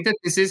 And I think that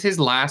this is his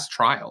last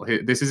trial.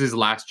 This is his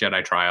last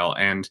Jedi trial.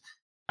 And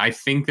I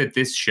think that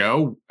this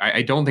show,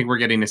 I don't think we're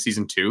getting a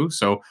season 2.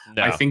 So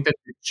I think that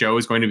the show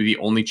is going to be the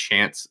only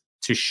chance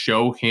to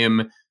show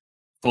him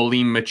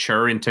fully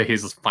mature into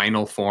his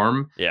final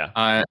form.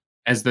 Yeah.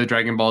 As the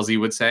Dragon Ball Z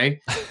would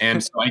say.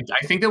 And so I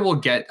think that we'll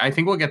get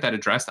that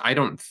addressed. I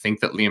don't think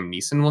that Liam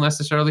Neeson will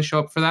necessarily show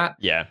up for that.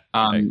 Yeah.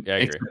 I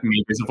agree.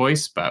 Maybe as a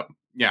voice, but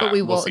yeah. But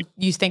we'll see.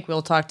 You think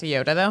we'll talk to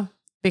Yoda though?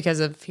 Because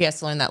he has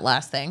to learn that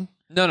last thing.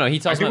 No, he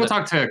tells. I think we'll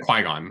talk to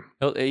Qui-Gon.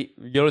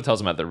 Yoda tells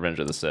him at the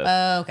Revenge of the Sith.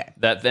 Okay.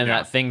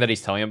 That thing that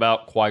he's telling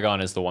about, Qui-Gon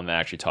is the one that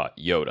actually taught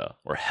Yoda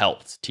or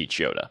helped teach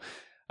Yoda.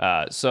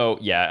 So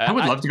yeah, I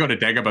would love to go to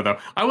Dagobah though.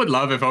 I would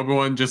love if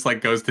Obi-Wan just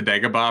like goes to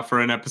Dagobah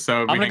for an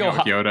episode. I'm gonna go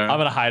with Yoda. I'm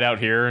gonna hide out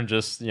here and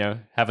just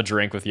have a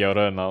drink with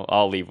Yoda, and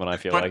I'll leave when I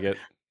feel like it.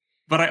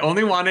 But I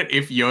only want it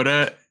if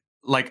Yoda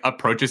like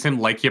approaches him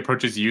like he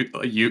approaches Luke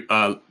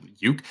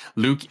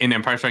in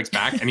Empire Strikes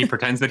Back, and he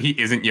pretends that he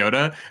isn't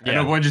Yoda, and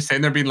everyone just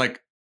sitting there being like,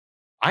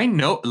 I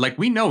know, like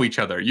we know each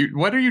other.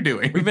 What are you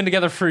doing? We've been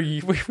together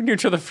we knew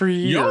each other for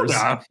years.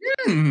 Yoda,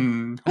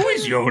 who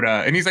is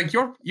Yoda? And he's like,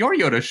 you're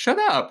Yoda. Shut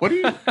up. What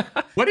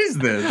is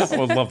this? I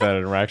would love that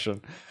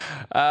interaction.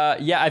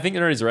 I think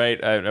Nerdy's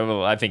right.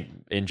 I think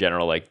in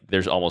general, like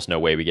there's almost no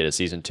way we get a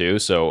season 2,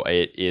 so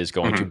it is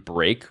going to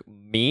break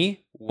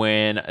me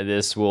when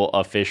this will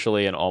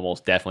officially and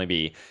almost definitely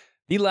be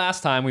the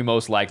last time we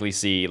most likely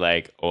see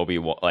like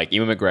Obi-Wan, like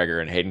Ewan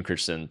McGregor and Hayden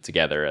Christensen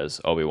together as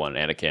Obi-Wan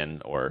and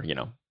Anakin, or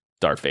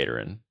Darth Vader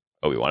and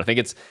Obi-Wan. I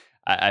think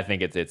I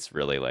think it's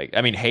really like,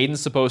 I mean,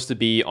 Hayden's supposed to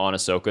be on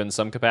Ahsoka in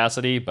some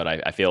capacity, but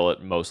I feel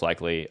it most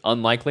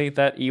unlikely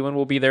that Ewan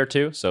will be there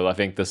too. So I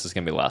think this is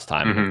gonna be the last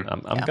time.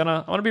 Mm-hmm. I'm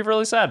gonna be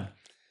really sad.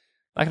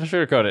 Not gonna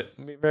sugarcoat it.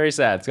 I'm gonna be very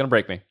sad. It's gonna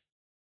break me.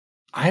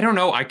 I don't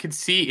know. I could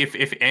see if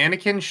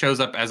Anakin shows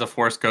up as a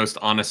Force ghost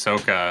on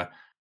Ahsoka,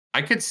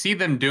 I could see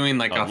them doing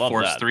like a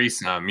Force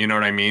threesome. You know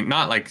what I mean?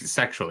 Not like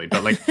sexually,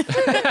 but like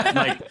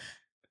like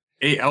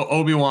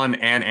Obi-Wan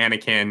and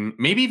Anakin,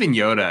 maybe even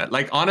Yoda.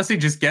 Like honestly,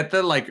 just get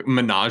the like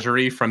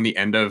menagerie from the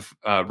end of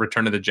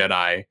Return of the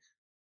Jedi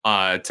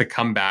to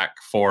come back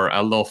for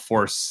a little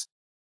Force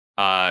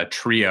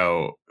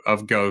trio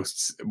of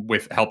ghosts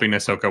with helping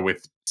Ahsoka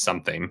with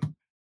something.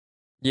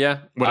 Yeah.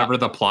 Whatever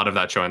the plot of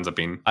that show ends up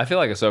being. I feel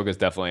like Ahsoka's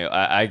definitely...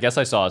 I guess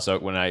I saw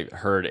Ahsoka when I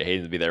heard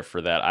Hayden to be there for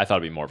that. I thought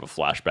it'd be more of a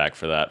flashback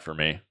for that for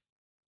me.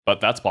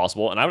 But that's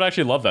possible. And I would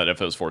actually love that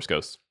if it was Force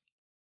Ghosts.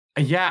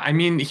 Yeah, I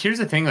mean, here's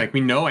the thing. Like, we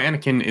know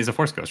Anakin is a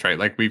Force Ghost, right?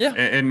 Like, we've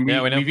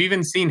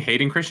even seen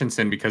Hayden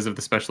Christensen because of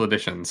the special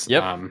editions.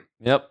 Yep.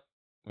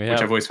 Which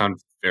I've always found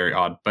very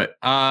odd. But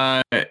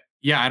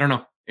yeah, I don't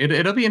know.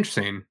 It'll be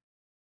interesting.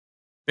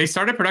 They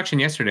started production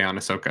yesterday on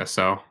Ahsoka,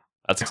 so...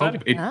 That's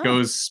exciting. It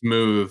goes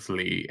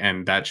smoothly,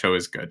 and that show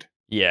is good.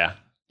 Yeah.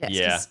 Yes,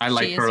 yeah. I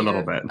like her a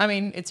little bit. I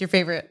mean, it's your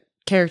favorite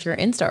character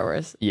in Star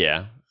Wars.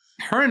 Yeah.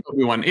 Her and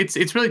Obi-Wan,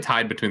 it's really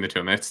tied between the two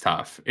of them. It's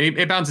tough.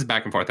 It bounces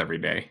back and forth every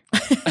day.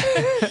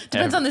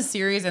 Depends on the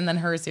series and then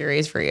her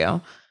series for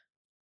you.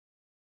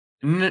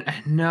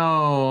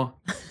 No.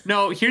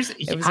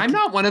 I'm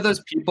not one of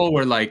those people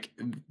where like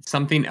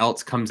something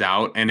else comes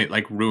out and it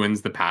like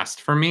ruins the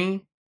past for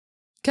me.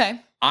 Okay.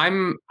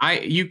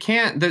 You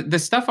can't, the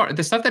stuff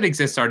that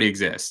exists already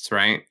exists,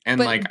 right? And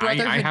but like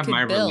I have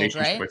my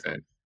relationship right? with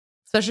it.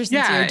 Especially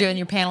since you're doing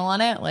your panel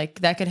on it, like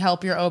that could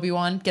help your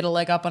Obi-Wan get a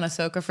leg up on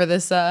Ahsoka for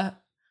this for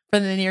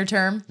the near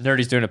term.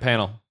 Nerdy's doing a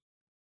panel.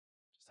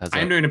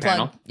 I'm doing a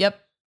panel. Yep.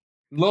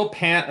 A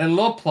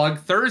little plug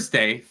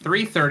Thursday,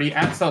 3:30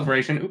 at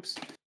Celebration. Oops.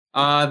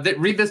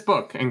 Read this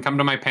book and come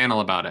to my panel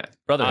about it.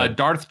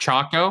 Darth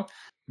Chaco,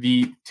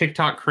 the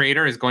TikTok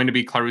creator, is going to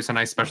be Clarissa and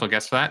I's special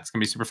guest for that. It's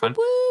gonna be super fun.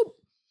 Whoop.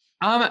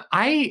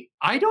 I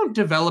don't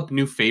develop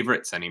new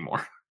favorites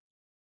anymore.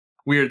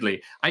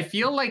 Weirdly, I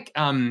feel like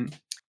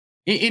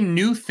in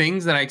new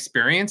things that I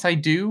experience, I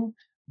do.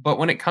 But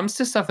when it comes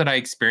to stuff that I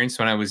experienced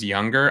when I was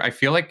younger, I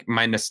feel like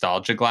my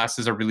nostalgia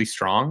glasses are really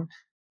strong.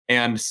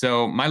 And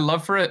so my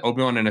love for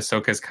Obi-Wan and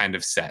Ahsoka is kind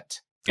of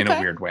set in a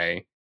weird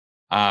way.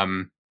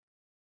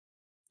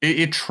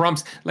 It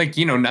trumps, like,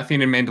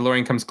 nothing in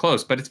Mandalorian comes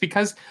close, but it's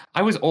because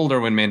I was older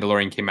when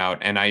Mandalorian came out,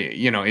 and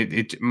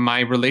my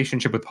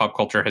relationship with pop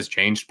culture has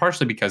changed,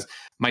 partially because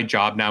my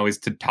job now is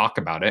to talk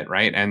about it,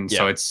 right? And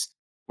so it's,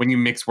 when you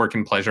mix work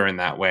and pleasure in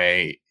that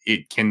way,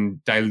 it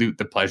can dilute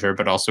the pleasure,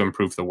 but also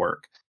improve the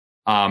work.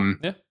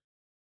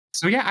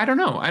 So yeah, I don't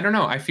know.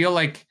 I feel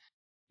like,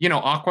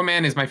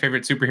 Aquaman is my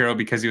favorite superhero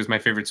because he was my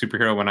favorite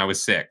superhero when I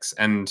was 6.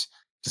 And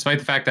despite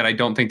the fact that I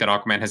don't think that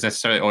Aquaman has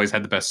necessarily always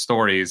had the best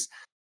stories,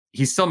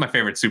 he's still my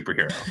favorite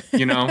superhero,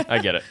 I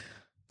get it.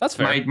 That's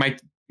fair.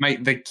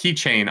 The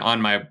keychain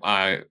on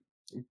my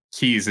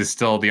keys is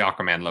still the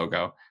Aquaman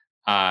logo.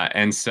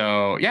 And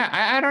so, yeah,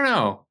 I don't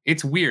know.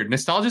 It's weird.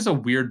 Nostalgia is a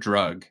weird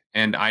drug,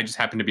 and I just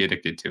happen to be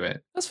addicted to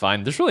it. That's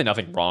fine. There's really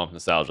nothing wrong with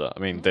nostalgia. I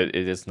mean, it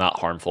is not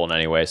harmful in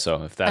any way.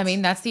 So if that's... I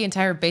mean, that's the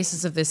entire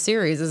basis of this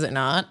series, is it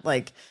not?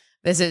 Like,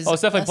 this is... Oh,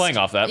 it's definitely playing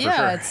off that, for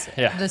sure.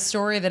 It's the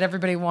story that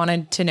everybody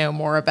wanted to know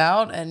more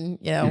about, and,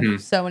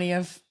 so many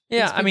of...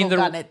 Yeah, I mean, they've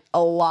gotten it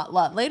a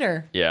lot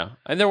later. Yeah,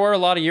 and there were a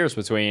lot of years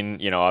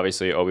between,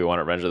 obviously Obi-Wan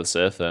at Revenge of the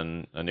Sith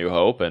and A New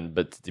Hope,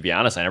 but to be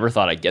honest, I never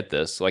thought I'd get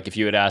this. Like, if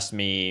you had asked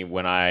me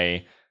when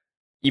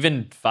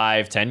even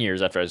 5-10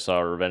 years after I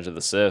saw Revenge of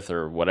the Sith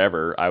or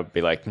whatever, I would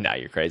be like, nah,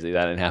 you're crazy,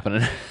 that ain't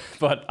happening.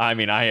 But I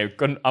mean,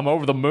 I'm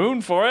over the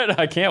moon for it.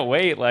 I can't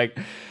wait. Like,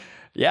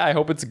 yeah, I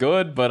hope it's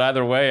good, but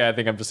either way, I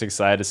think I'm just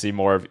excited to see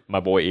more of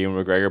my boy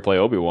Ewan McGregor play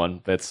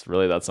Obi-Wan. It's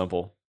really that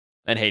simple.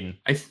 And Hayden.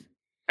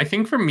 I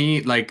think for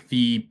me, like,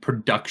 the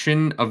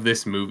production of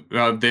this movie,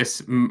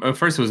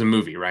 first it was a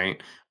movie,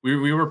 right?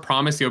 We were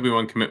promised the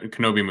Obi-Wan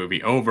Kenobi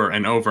movie over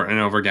and over and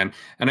over again,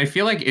 and I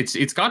feel like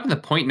it's gotten to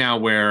the point now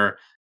where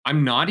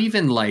I'm not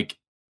even like,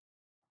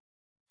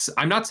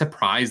 I'm not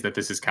surprised that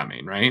this is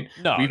coming, right?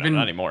 No,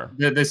 not anymore.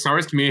 The Star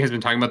Wars community has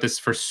been talking about this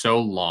for so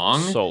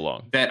long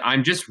that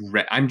I'm just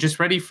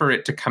ready for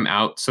it to come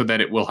out so that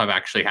it will have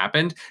actually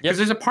happened. Because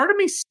there's a part of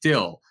me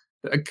still,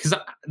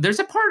 there's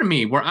a part of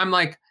me where I'm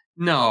like,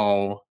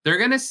 no, they're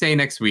gonna say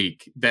next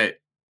week that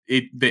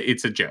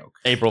it's a joke.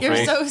 April 3rd.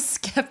 You're so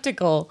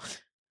skeptical.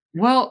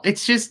 Well,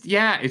 it's just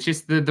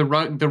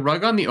the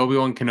rug on the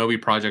Obi-Wan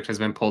Kenobi project has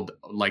been pulled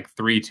like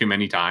 3 too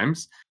many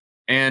times,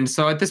 and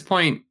so at this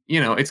point,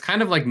 it's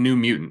kind of like New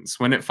Mutants.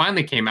 When it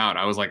finally came out,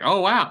 I was like,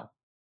 oh wow,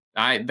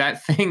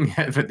 that thing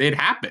it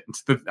happened.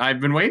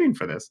 I've been waiting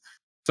for this,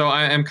 so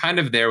I'm kind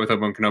of there with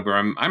Obi-Wan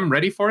Kenobi. I'm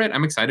ready for it.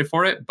 I'm excited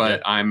for it,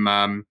 but I'm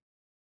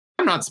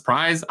not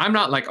surprised. I'm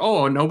not like,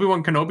 oh, an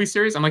Obi-Wan Kenobi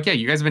series. I'm like, yeah,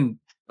 you guys have been...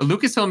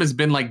 Lucasfilm has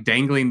been like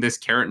dangling this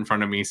carrot in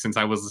front of me since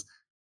I was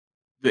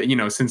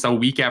since a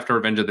week after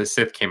Revenge of the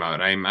Sith came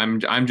out.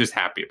 I'm just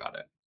happy about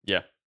it.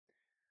 Yeah.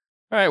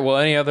 All right.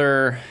 Well, do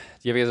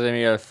you guys have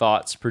any other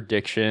thoughts,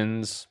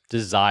 predictions,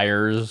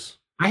 desires?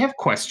 I have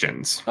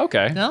questions.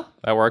 Okay. No?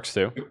 That works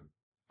too.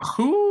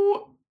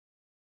 Who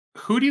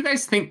do you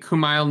guys think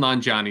Kumail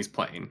Nanjiani's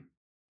playing?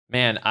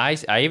 Man, I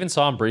even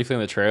saw him briefly in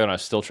the trailer,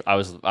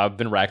 and I've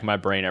been racking my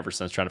brain ever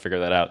since trying to figure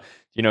that out. Do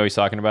you know who he's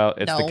talking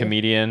about? It's the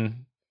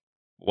comedian.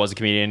 Was a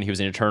comedian. He was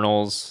in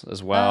Eternals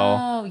as well.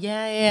 Oh,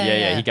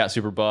 yeah. He got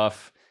super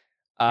buff.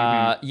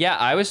 Yeah,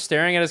 I was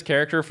staring at his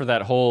character for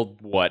that whole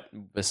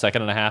the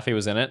second and a half he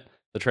was in it.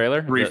 The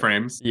trailer, 3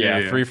 frames.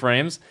 Yeah, 3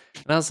 frames,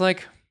 and I was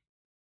like,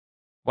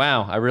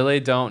 wow, I really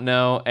don't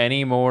know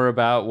any more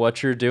about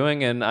what you're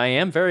doing, and I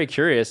am very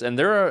curious. And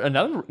there are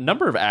another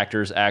number of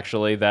actors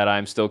actually that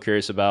I'm still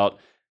curious about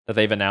that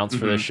they've announced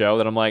for this show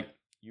that I'm like,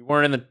 you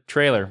weren't in the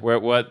trailer.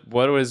 What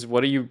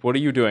are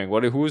you doing?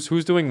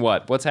 Who's doing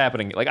what? What's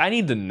happening? Like, I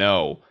need to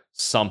know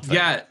something.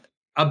 Yeah,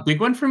 a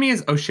big one for me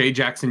is O'Shea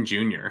Jackson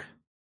Jr.,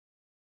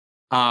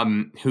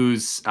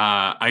 who's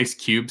Ice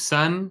Cube's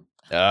son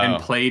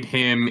and played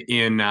him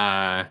in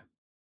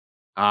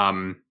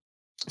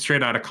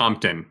Straight Outta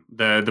Compton,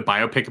 the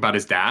biopic about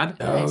his dad.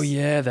 Oh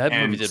yeah, that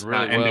movie did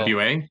really well.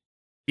 NWA.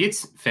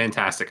 It's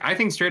fantastic. I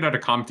think Straight Outta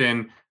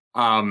Compton,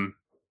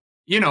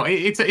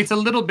 it's a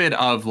little bit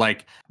of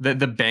like the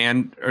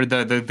band or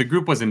the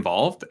group was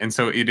involved, and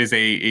so it is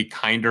a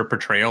kinder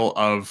portrayal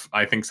of,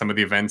 I think, some of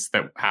the events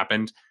that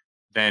happened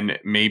than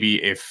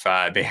maybe if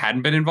they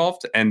hadn't been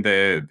involved, and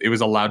it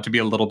was allowed to be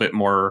a little bit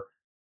more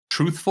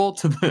truthful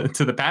to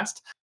the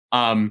past.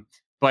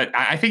 But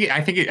I think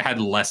it had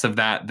less of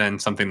that than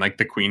something like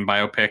the Queen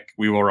biopic,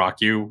 "We Will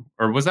Rock You,"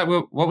 or was that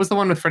what was the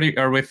one with Freddie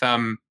or with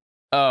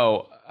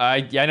Oh,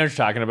 I know what you're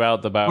talking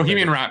about, the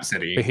Bohemian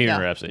Rhapsody.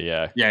 Rhapsody,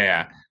 yeah.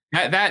 Yeah.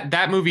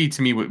 That movie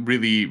to me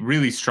really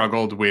really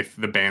struggled with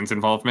the band's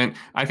involvement.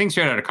 I think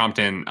Straight Outta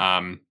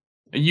Compton,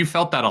 you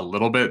felt that a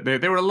little bit.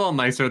 They were a little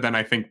nicer than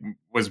I think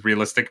was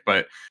realistic,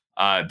 but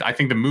I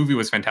think the movie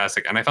was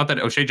fantastic, and I thought that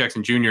O'Shea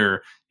Jackson Jr.,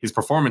 his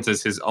performance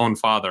as his own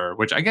father,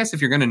 which I guess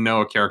if you're going to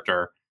know a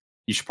character,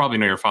 you should probably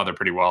know your father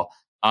pretty well,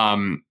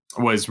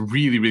 was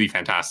really, really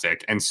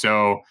fantastic. And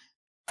so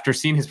after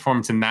seeing his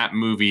performance in that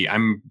movie,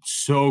 I'm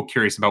so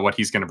curious about what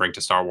he's going to bring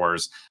to Star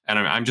Wars. And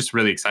I'm just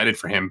really excited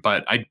for him.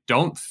 But I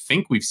don't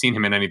think we've seen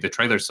him in any of the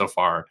trailers so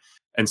far.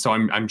 And so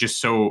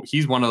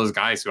he's one of those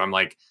guys who I'm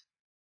like,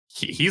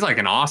 he's like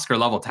an Oscar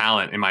level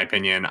talent, in my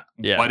opinion.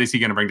 Yeah. What is he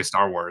going to bring to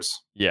Star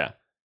Wars? Yeah.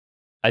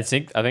 I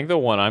think the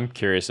one I'm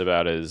curious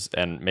about is,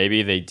 and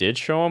maybe they did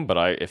show him,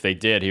 but if they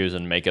did, he was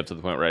in makeup to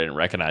the point where I didn't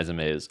recognize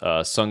him, is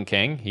Sung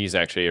Kang. He's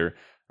actually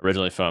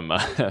originally from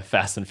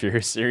Fast and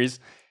Furious series.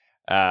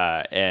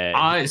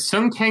 And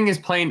Sung Kang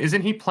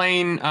isn't he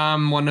playing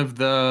one of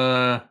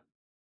the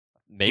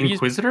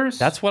Inquisitors?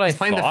 That's what he's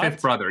playing the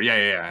fifth brother.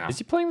 Yeah. Is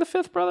he playing the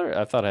fifth brother?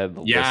 I thought I had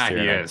the list here.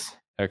 Yeah, he is.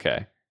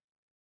 Okay.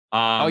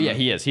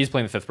 He is. He's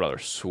playing the fifth brother.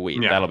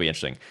 Sweet. Yeah. That'll be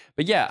interesting.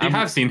 But yeah, I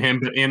have seen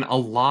him in a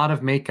lot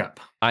of makeup.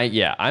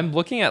 I'm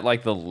looking at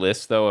like the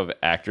list though of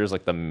actors,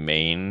 like the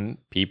main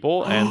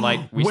people, and like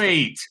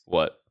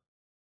what?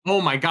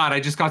 Oh my god! I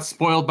just got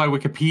spoiled by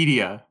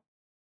Wikipedia.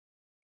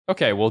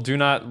 Okay, well, do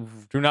not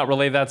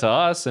relay that to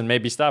us, and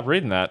maybe stop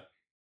reading that.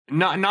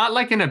 Not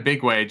like in a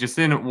big way, just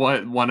in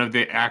what one of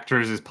the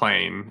actors is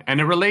playing. And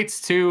it relates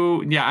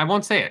to, I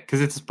won't say it because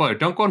it's a spoiler.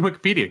 Don't go on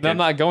Wikipedia, kid. I'm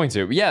not going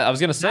to. But yeah, I was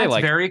going to say,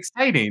 that's very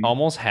exciting.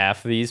 Almost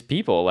half these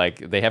people,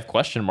 like, they have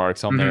question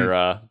marks on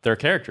their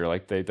character.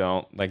 Like, they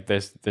don't, like,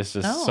 there's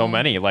just so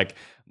many. Like,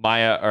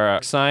 Maya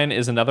Sign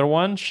is another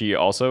one. She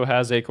also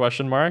has a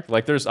question mark.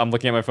 Like, I'm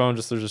looking at my phone,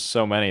 there's just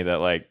so many that,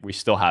 like, we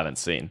still haven't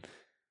seen.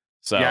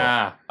 So,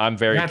 yeah. I'm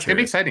very curious. It's going to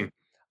be exciting.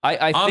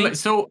 I think,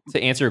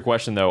 to answer your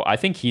question, though, I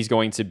think he's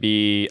going to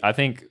be,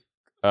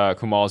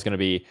 Kumail is going to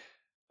be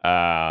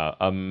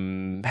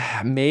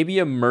maybe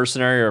a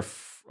mercenary or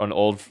an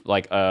old,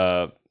 like,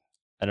 an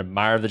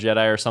admirer of the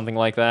Jedi or something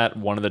like that,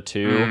 one of the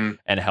two,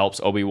 and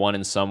helps Obi-Wan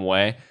in some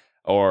way.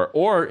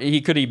 Or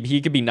he could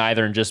be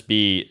neither and just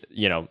be,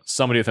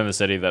 somebody within the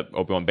city that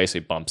Obi-Wan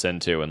basically bumps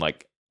into and,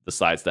 like,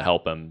 decides to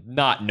help him,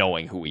 not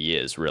knowing who he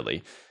is,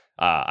 really.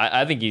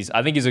 I think he's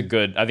one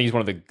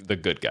of the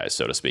good guys,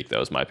 so to speak,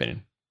 though, is my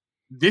opinion.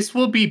 This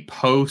will be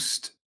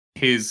post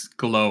his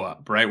glow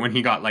up, right? When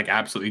he got like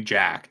absolutely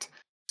jacked.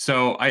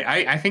 So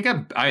I think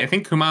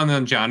Kumail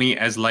Nanjiani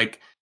as like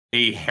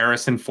a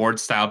Harrison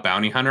Ford style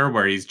bounty hunter,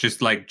 where he's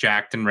just like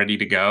jacked and ready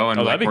to go,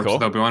 and like works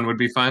with Obi-Wan would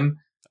be fun.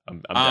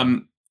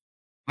 I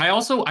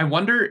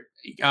wonder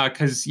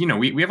because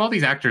we have all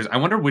these actors. I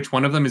wonder which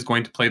one of them is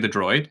going to play the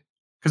droid.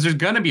 Because there's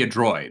going to be a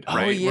droid,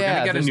 right? Oh,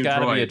 yeah, We're going to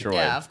get a new droid.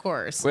 Yeah, of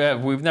course.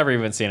 We've never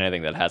even seen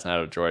anything that hasn't had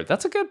a droid.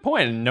 That's a good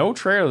point. No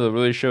trailer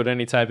really showed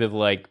any type of,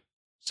 like,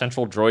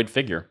 central droid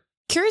figure.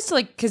 Curious,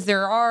 like, because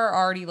there are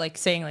already, like,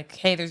 saying, like,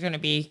 hey, there's going to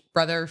be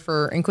brother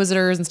for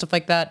Inquisitors and stuff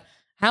like that.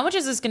 How much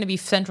is this going to be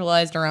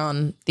centralized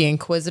around the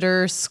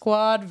Inquisitor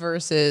squad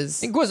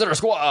versus... Inquisitor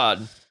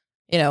squad!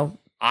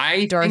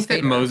 I think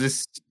that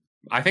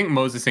I think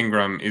Moses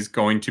Ingram is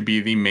going to be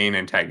the main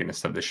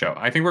antagonist of the show.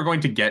 I think we're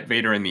going to get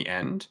Vader in the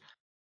end,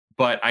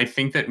 but I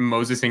think that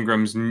Moses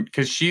Ingram's,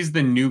 because she's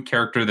the new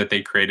character that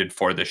they created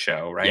for the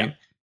show, right? Yeah.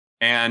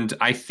 And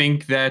I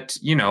think that,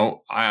 you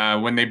know,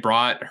 when they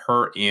brought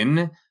her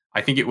in,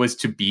 I think it was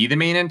to be the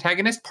main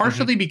antagonist,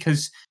 partially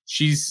because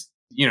she's,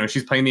 you know,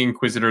 she's playing the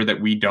Inquisitor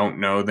that we don't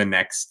know the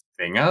next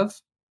thing of.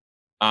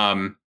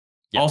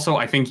 Also,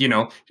 I think, you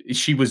know,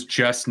 she was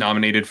just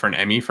nominated for an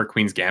Emmy for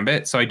Queen's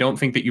Gambit. So I don't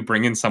think that you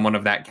bring in someone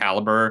of that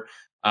caliber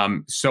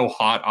so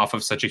hot off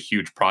of such a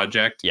huge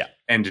project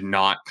and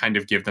not kind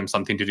of give them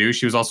something to do.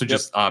 She was also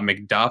just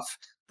Macduff,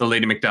 the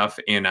Lady Macduff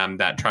in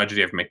that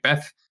Tragedy of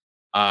Macbeth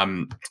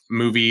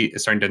movie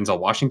starring Denzel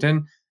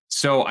Washington.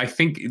 So I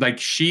think like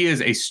she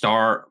is a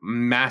star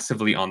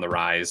massively on the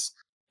rise.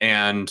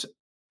 And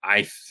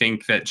I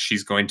think that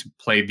she's going to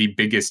play the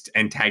biggest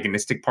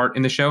antagonistic part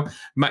in the show.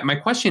 My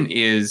question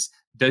is,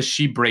 does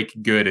she break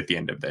good at the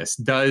end of this?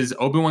 Does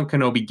Obi-Wan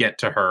Kenobi get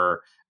to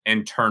her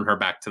and turn her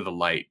back to the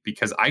light?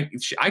 Because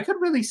I could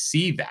really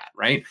see that,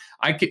 right?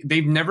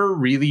 They've never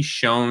really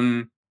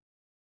shown.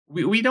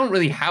 We don't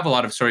really have a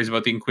lot of stories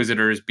about the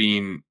Inquisitors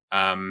being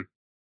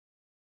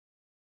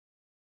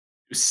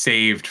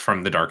saved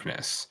from the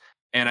darkness,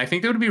 and I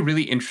think that would be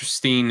really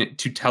interesting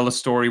to tell a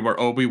story where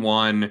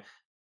Obi-Wan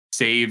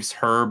saves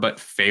her but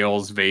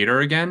fails Vader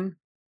again,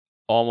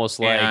 almost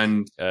like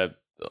a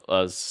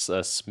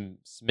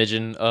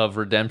smidgen of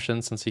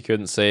redemption since he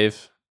couldn't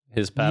save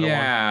his Padawan.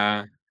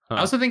 Yeah. I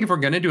also think if we're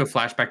going to do a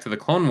flashback to the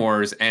Clone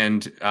Wars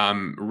and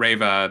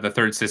Reva, the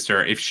third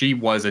sister, if she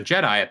was a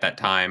Jedi at that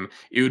time,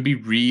 it would be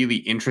really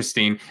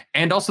interesting.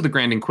 And also the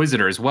Grand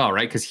Inquisitor as well,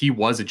 right? Because he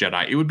was a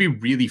Jedi. It would be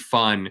really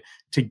fun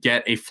to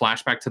get a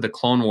flashback to the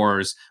Clone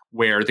Wars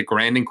where the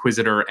Grand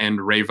Inquisitor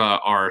and Reva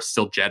are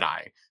still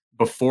Jedi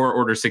before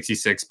Order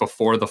 66,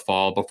 before the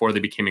fall, before they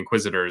became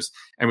Inquisitors.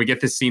 And we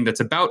get this scene that's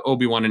about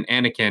Obi-Wan and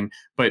Anakin,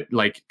 but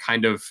like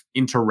kind of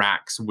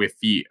interacts with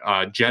the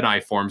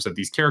Jedi forms of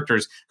these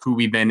characters who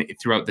we then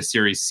throughout the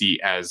series see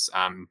as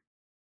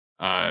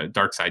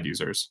dark side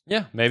users.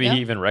 Yeah, maybe he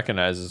even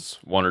recognizes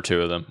one or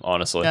two of them,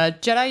 honestly.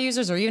 Jedi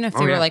users, or even if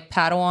they were like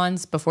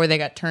Padawans before they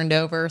got turned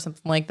over or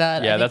something like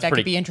that. Yeah, I think that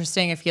could be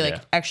interesting if he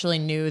like actually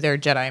knew their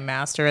Jedi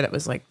master that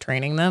was like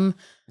training them.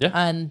 Yeah.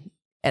 And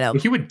you know,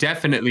 he would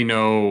definitely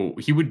know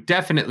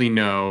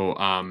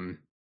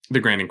the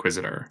Grand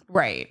Inquisitor.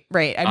 Right.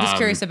 I'm just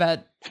curious about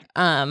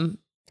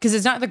because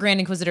it's not the Grand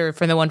Inquisitor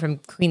from the one from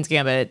Queen's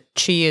Gambit.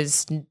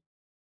 She's the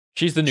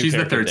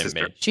third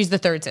sister. She's the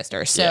third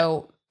sister.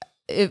 So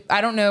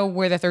I don't know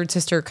where the third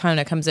sister kind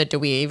of comes in. Do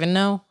we even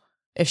know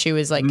if she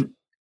was like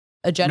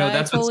a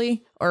Jedi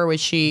fully, or was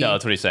she? No,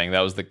 that's what he's saying.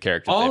 That was the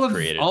character they've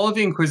created. All of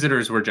the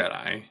Inquisitors were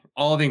Jedi.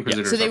 All of the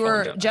Inquisitors. So they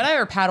were Jedi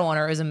or Padawan,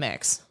 or is a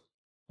mix?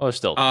 Oh,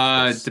 still.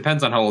 It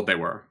depends on how old they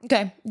were.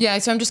 Okay. Yeah.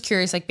 So I'm just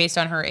curious, like based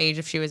on her age,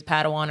 if she was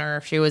Padawan or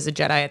if she was a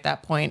Jedi at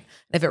that point,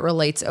 if it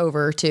relates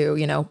over to,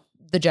 you know,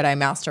 the Jedi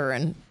Master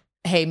and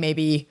hey,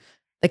 maybe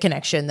the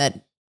connection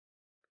that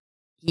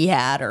he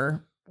had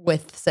or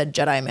with said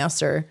Jedi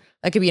Master.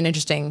 That could be an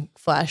interesting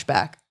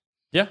flashback.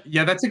 Yeah.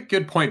 Yeah, that's a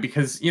good point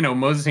because, you know,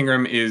 Moses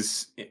Ingram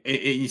is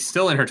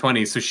still in her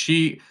 20s. So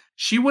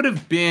she would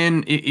have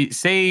been,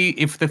 say,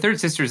 if the third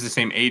sister is the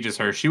same age as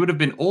her, she would have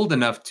been old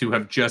enough to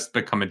have just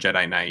become a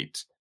Jedi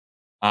Knight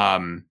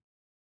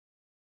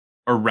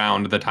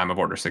around the time of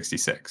Order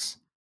 66.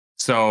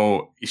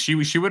 So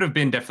she would have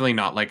been definitely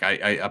not like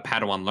a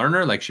Padawan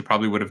learner. Like she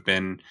probably would have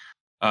been,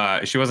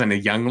 she wasn't a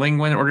youngling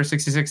when Order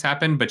 66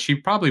 happened, but she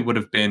probably would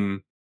have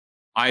been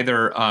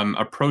either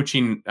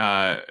approaching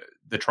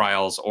the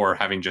trials or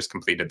having just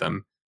completed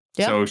them.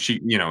 Yeah. So she,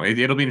 you know,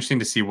 it'll be interesting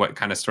to see what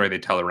kind of story they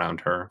tell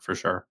around her for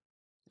sure.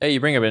 Hey, you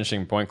bring up an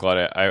interesting point,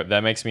 Claudia.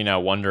 That makes me now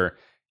wonder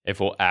if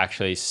we'll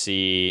actually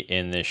see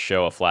in this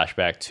show a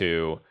flashback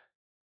to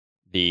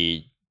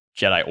the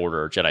Jedi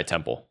Order, Jedi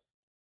Temple,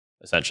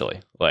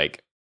 essentially.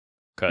 Like,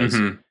 because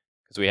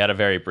we had a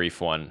very brief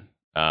one.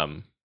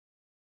 And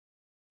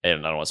I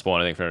don't want to spoil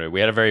anything for anybody. We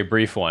had a very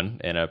brief one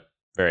in a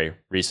very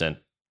recent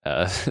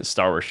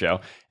Star Wars show,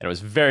 and it was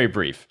very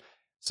brief.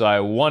 So I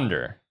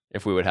wonder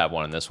if we would have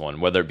one in this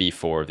one, whether it be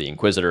for the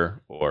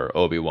Inquisitor or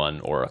Obi-Wan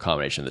or a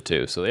combination of the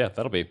two. So yeah,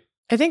 that'll be...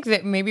 I think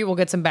that maybe we'll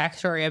get some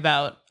backstory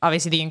about,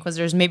 obviously, the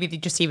Inquisitors, maybe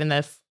just even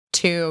the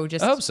two.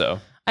 Just, I hope so.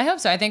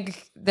 I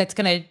think that's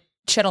going to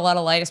shed a lot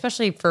of light,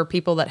 especially for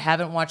people that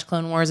haven't watched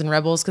Clone Wars and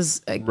Rebels,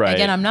 because,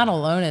 again, I'm not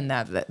alone in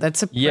that.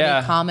 That's a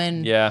pretty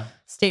common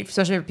state,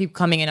 especially for people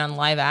coming in on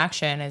live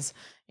action, is,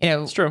 you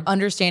know,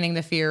 understanding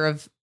the fear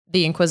of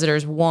the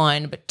Inquisitors,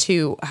 one, but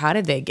two, how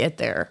did they get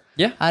there?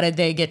 Yeah. How did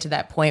they get to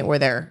that point where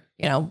they're,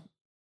 you know,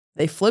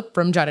 they flip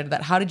from Jedi to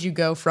that? How did you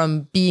go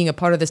from being a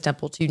part of this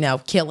temple to now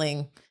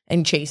killing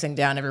and chasing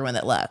down everyone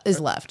that is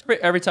left?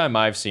 Every time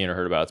I've seen or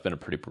heard about it, it's been a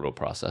pretty brutal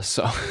process.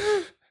 So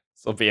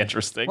it'll be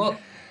interesting. Well,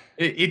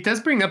 it does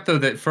bring up, though,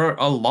 that for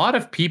a lot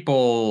of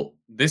people,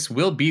 this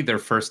will be their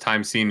first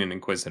time seeing an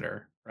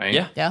Inquisitor, right?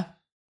 Yeah.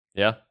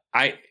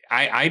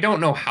 I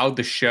don't know how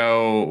the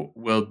show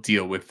will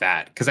deal with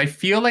that, because I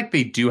feel like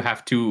they do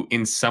have to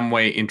in some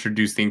way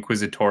introduce the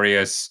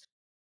Inquisitorius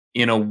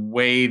in a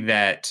way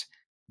that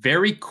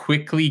very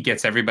quickly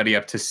gets everybody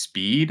up to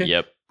speed.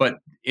 Yep. But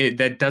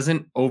that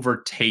doesn't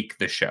overtake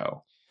the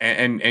show,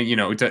 and you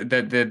know,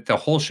 the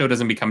whole show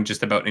doesn't become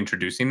just about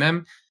introducing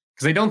them,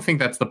 because I don't think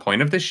that's the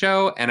point of the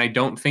show, and I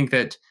don't think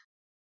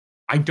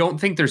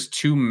there's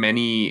too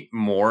many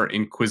more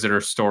Inquisitor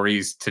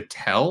stories to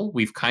tell.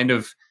 We've kind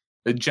of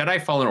the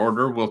Jedi Fallen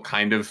Order will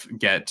kind of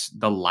get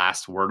the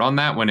last word on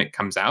that when it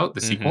comes out,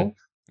 the sequel.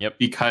 Yep.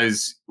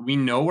 Because we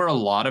know where a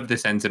lot of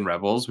this ends in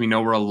Rebels. We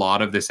know where a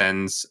lot of this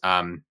ends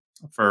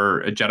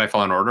for a Jedi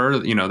Fallen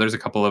Order. You know, there's a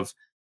couple of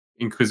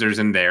Inquisitors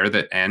in there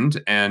that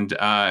end, and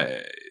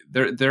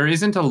there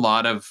isn't a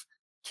lot of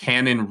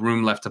canon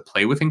room left to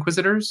play with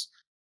Inquisitors.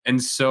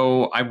 And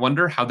so I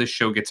wonder how this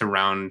show gets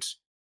around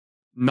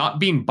not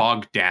being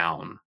bogged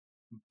down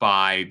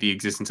by the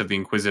existence of the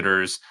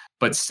Inquisitors,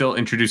 but still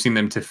introducing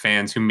them to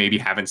fans who maybe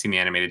haven't seen the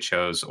animated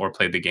shows or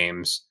played the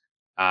games,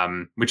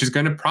 which is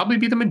going to probably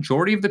be the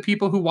majority of the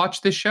people who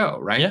watch this show,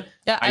 right?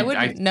 Yeah, I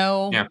wouldn't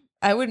know. Yeah.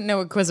 I wouldn't know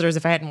Inquisitors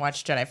if I hadn't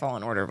watched Jedi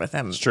Fallen Order with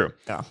him. It's true.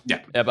 So.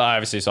 Yeah, but I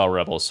obviously saw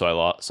Rebels, so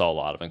I saw a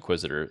lot of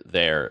Inquisitor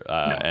there,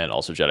 and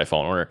also Jedi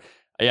Fallen Order.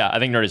 Yeah, I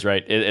think Nerdy's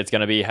right. It's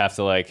going to have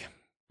to like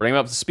bring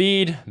them up to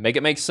speed, make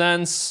it make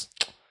sense.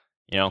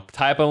 You know,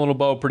 tie up a little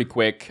bow pretty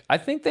quick. I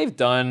think they've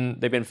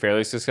been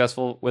fairly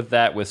successful with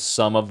that with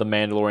some of the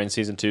Mandalorian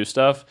season 2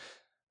 stuff.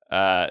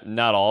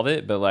 Not all of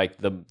it, but like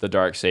the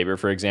Dark Saber,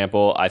 for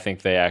example, I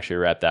think they actually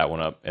wrapped that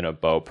one up in a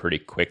bow pretty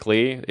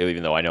quickly.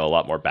 Even though I know a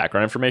lot more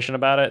background information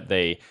about it,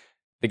 they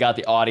got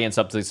the audience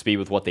up to speed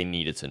with what they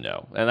needed to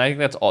know, and I think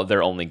that's all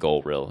their only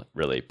goal,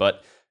 really.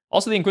 But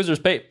also, the Inquisitors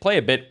play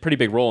a pretty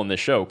big role in this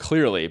show,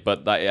 clearly.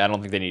 But I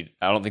don't think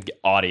the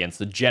audience,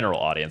 the general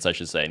audience, I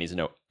should say, needs to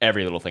know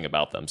every little thing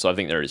about them. So I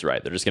think Nerdy's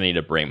right. They're just going to need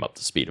to bring them up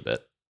to speed a bit.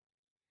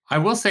 I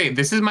will say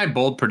this is my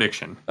bold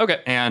prediction.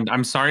 Okay. And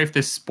I'm sorry if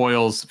this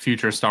spoils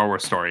future Star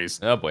Wars stories.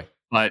 Oh boy.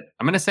 But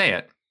I'm going to say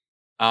it.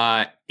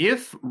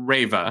 If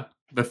Reva,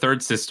 the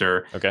third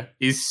sister,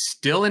 is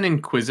still an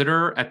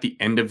Inquisitor at the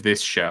end of this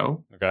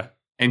show,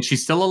 and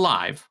she's still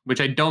alive, which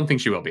I don't think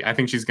she will be. I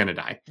think she's going to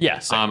die.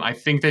 Yes. I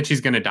think that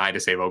she's going to die to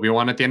save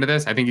Obi-Wan at the end of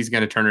this. I think he's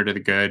going to turn her to the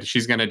good.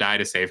 She's going to die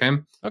to save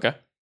him. Okay.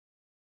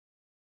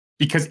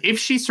 Because if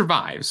she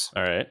survives,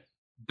 all right,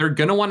 they're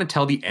going to want to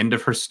tell the end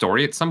of her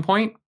story at some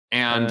point.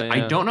 And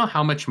I don't know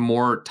how much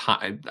more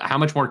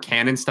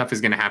canon stuff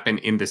is going to happen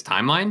in this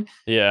timeline.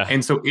 Yeah.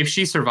 And so if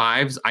she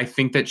survives, I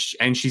think that,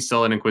 and she's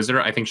still an Inquisitor,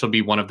 I think she'll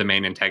be one of the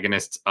main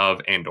antagonists of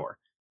Andor,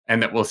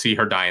 and that we'll see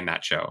her die in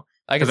that show.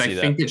 Because I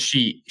think that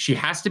she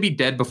has to be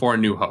dead before A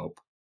New Hope,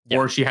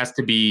 or she has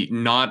to be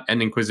not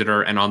an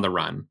Inquisitor and on the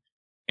run.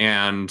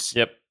 And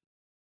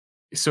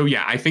so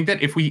yeah, I think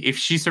that if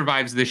she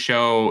survives this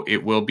show,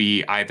 it will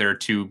be either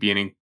to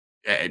be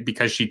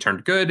because she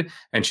turned good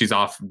and she's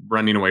off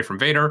running away from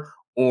Vader,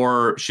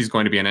 or she's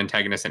going to be an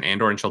antagonist in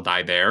Andor and she'll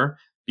die there,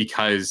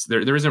 because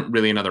there isn't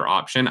really another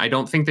option. I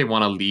don't think they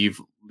want to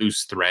leave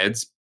loose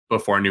threads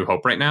before A New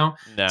Hope right now.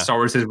 No. Star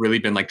Wars has really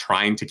been like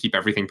trying to keep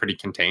everything pretty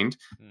contained.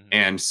 Mm-hmm.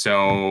 And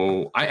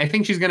so I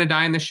think she's going to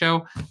die in this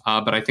show,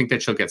 but I think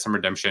that she'll get some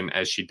redemption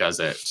as she does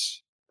it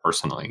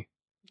personally.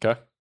 Okay.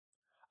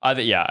 I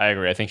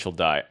agree. I think she'll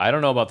die. I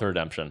don't know about the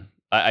redemption.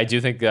 I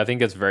think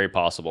it's very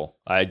possible.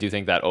 I do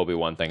think that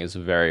Obi-Wan thing is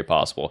very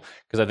possible,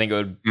 because I think it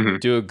would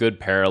do a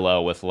good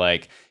parallel with,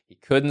 like, he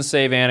couldn't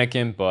save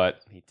Anakin,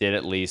 but he did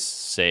at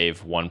least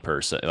save one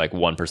person that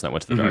went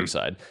to the dark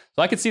side.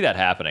 So I could see that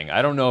happening.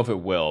 I don't know if it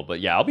will, but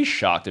yeah, I'll be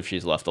shocked if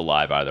she's left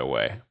alive either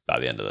way by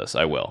the end of this.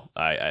 I will.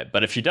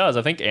 But if she does,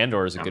 I think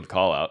Andor is a good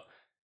call out.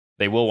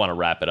 They will want to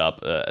wrap it up,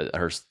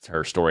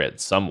 her story in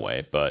some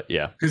way, but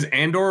yeah. Because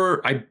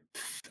Andor,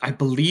 I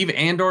believe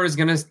Andor is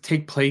going to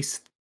take place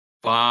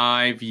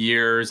 5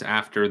 years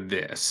after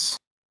this.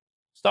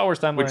 Star Wars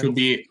timeline. Which will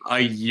be a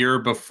year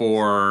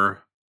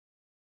before.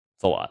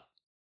 It's a lot.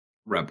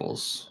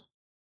 Rebels.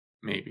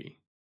 Maybe.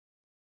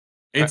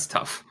 It's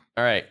tough.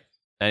 All right.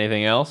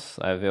 Anything else?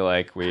 I feel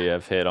like we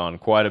have hit on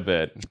quite a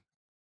bit.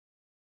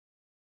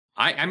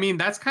 I mean,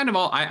 that's kind of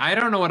all. I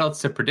don't know what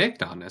else to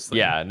predict, honestly.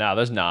 Yeah, no,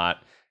 there's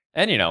not.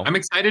 And, I'm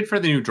excited for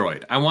the new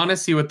droid. I want to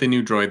see what the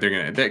new droid they're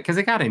going to, because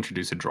they got to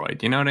introduce a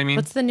droid. You know what I mean?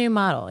 What's the new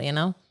model,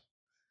 Yeah.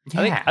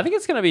 I think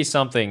it's going to be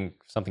something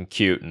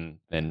cute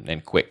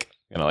and quick.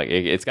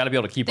 It's got to be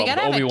able to keep up with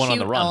Obi-Wan on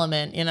the run.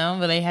 Element,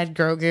 where they had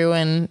Grogu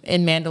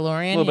in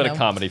Mandalorian. A little bit of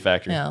comedy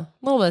factor. Yeah, a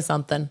little bit of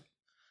something.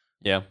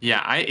 Yeah.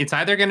 Yeah, it's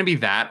either going to be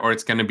that, or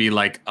it's going to be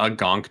like a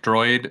Gonk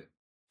droid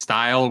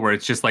style, where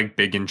it's just like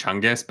big and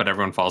Chungus, but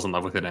everyone falls in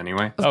love with it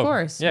anyway. Of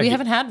course. Yeah, we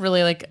haven't had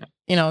really a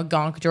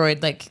Gonk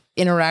droid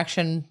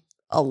interaction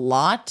a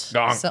lot.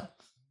 Gonk. So.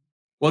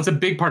 Well, it's a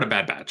big part of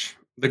Bad Batch.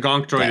 The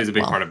Gonk droid is a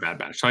big part of Bad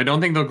Batch. So I don't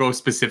think they'll go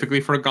specifically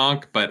for a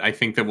Gonk, but I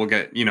think that we'll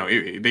get,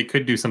 they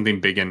could do something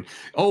big. And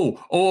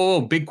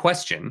big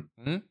question.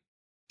 Mm-hmm.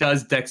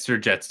 Does Dexter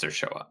Jetster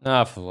show up?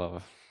 Oh, for love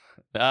of...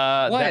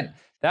 what?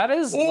 That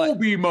is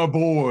Obi, my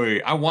boy.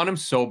 I want him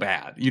so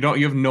bad. You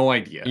have no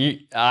idea.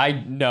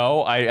 I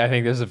know. I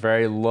think there's a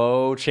very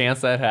low chance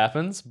that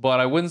happens,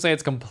 but I wouldn't say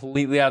it's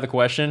completely out of the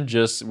question.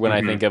 Just when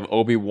I think of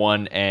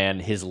Obi-Wan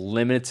and his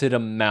limited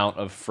amount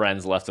of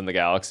friends left in the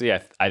galaxy,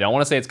 I don't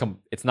want to say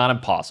it's not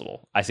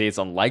impossible. I say it's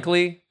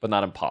unlikely, but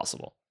not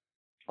impossible.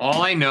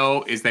 All I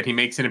know is that he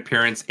makes an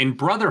appearance in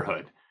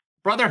Brotherhood.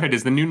 Brotherhood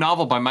is the new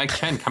novel by Mike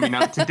Chen coming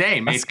out today,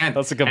 May 10th.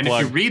 That's a good plug. And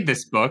if you read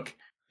this book,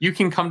 you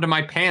can come to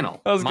my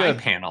panel. That was my good.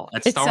 panel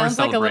at Star Wars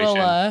Celebration.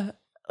 It sounds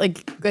like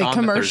a little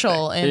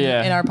commercial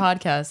in our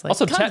podcast. Like,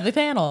 also, come to the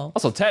panel.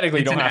 Also,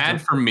 technically, it's an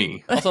ad for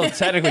me. Also,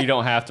 technically, you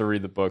don't have to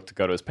read the book to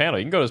go to his panel.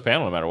 You can go to his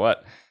panel no matter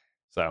what.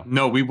 So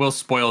no, we will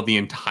spoil the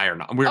entire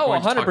novel. We're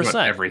going 100%. To talk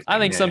about everything. I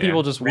think some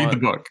people just read want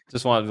the book.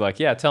 Just want to be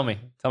like, yeah, tell me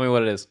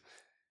what it is.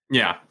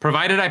 Yeah,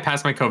 provided I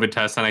pass my COVID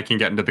test and I can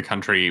get into the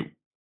country.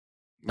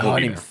 I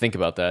didn't even think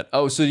about that.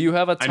 Oh, so do you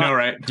have a time? I know,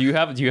 right? Do you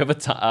have a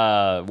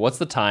time? What's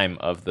the time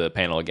of the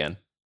panel again?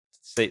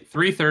 Say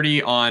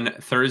 3:30 on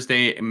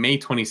Thursday, May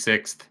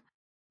 26th.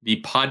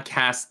 The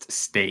podcast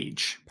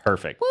stage.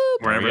 Perfect.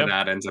 Wherever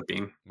that ends up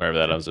being. Wherever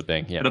that ends up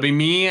being. Yeah. It'll be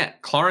me,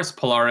 Claris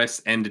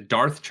Polaris, and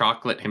Darth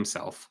Chocolate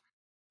himself.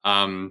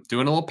 Doing a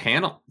little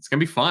panel. It's gonna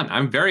be fun.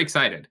 I'm very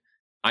excited.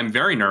 I'm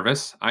very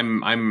nervous.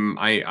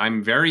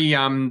 I'm very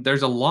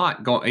there's a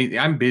lot going.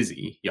 I'm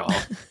busy, y'all.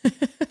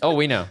 Oh,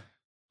 we know.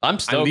 I'm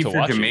stoked I to leave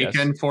watch for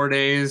Jamaica in 4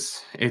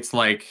 days. It's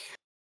like,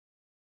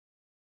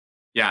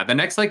 yeah, the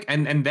next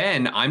and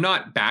then I'm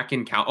not back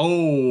in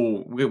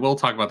we'll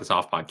talk about this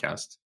off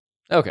podcast.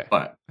 Okay,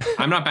 but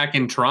I'm not back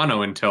in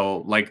Toronto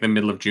until like the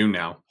middle of June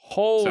now.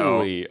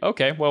 Holy,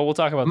 okay. Well, we'll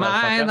talk about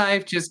that. My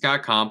life just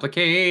got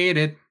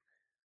complicated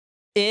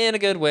in a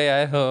good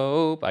way. I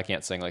hope. I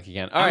can't sing like you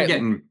can. All right,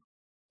 getting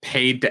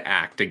paid to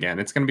act again.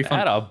 It's gonna be fun.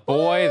 Atta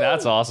boy,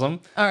 that's awesome.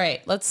 All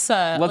right, let's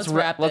wrap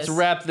this. Let's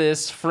wrap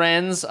this,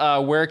 friends.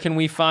 Where can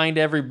we find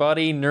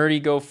everybody?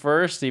 Nerdy, go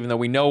first. Even though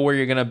we know where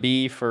you're gonna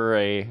be for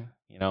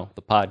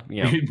the pod.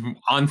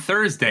 On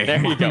Thursday,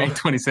 May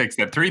 26th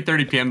at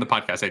 3:30 p.m. the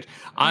podcast stage.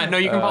 No,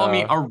 you can follow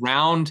me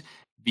around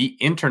the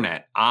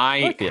internet.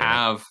 I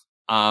have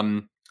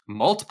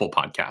multiple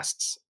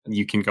podcasts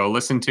you can go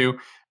listen to.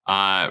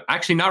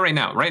 Actually, not right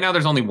now. Right now,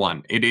 there's only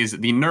one. It is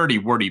the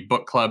Nerdy Wordy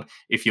Book Club.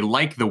 If you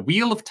like The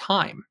Wheel of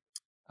Time,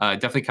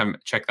 definitely come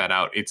check that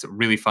out. It's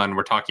really fun.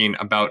 We're talking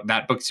about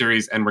that book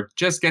series, and we're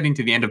just getting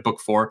to the end of book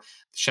 4,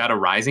 Shadow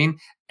Rising.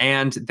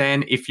 And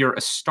then if you're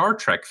a Star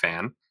Trek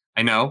fan,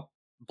 I know,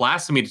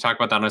 blasphemy to talk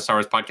about that on a Star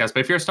Wars podcast,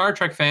 but if you're a Star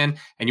Trek fan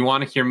and you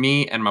want to hear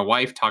me and my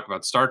wife talk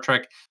about Star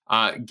Trek,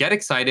 get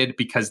excited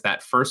because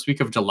that first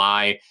week of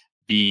July,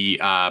 the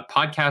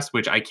podcast,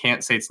 which I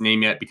can't say its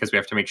name yet because we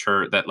have to make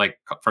sure that, like,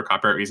 for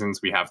copyright reasons,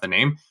 we have the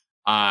name,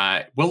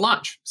 will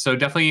launch. So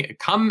definitely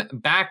come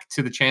back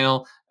to the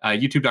channel,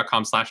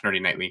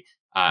 youtube.com/nerdynightly,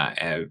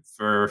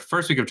 for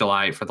first week of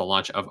July for the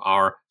launch of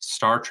our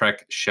Star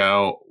Trek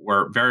show.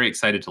 We're very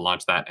excited to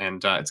launch that,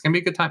 and it's going to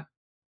be a good time.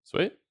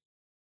 Sweet.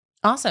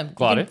 Awesome.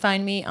 Claudia? You can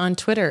find me on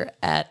Twitter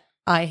at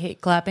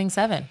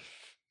IHateClapping7.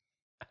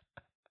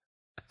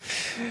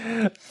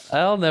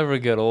 I'll never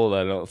get old,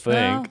 I don't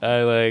think.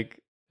 No.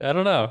 I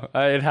don't know.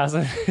 It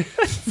hasn't.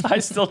 I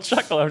still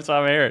chuckle every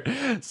time I hear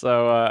it.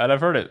 So, and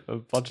I've heard it a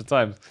bunch of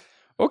times.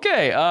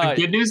 Okay. The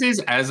good news is,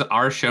 as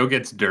our show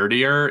gets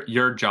dirtier,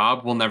 your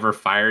job will never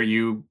fire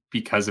you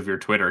because of your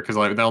Twitter, because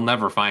they'll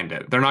never find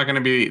it. They're not going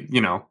to be,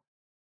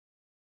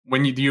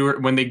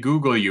 when they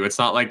Google you, it's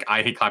not like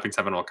I Hate Clapping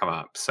 7 will come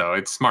up. So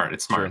it's smart.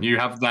 It's smart. Sure. You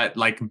have that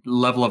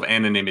level of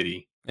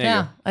anonymity.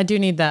 Yeah, I do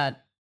need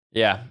that.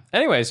 Yeah.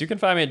 Anyways, you can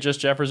find me at Just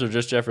Jeffers or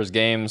Just Jeffers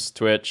Games,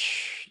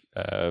 Twitch,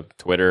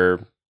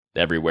 Twitter,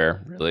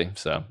 everywhere, really.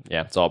 So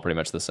yeah, it's all pretty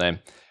much the same.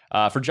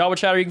 For Java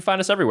Chatter, you can find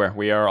us everywhere.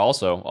 We are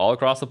also all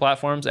across the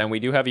platforms, and we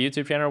do have a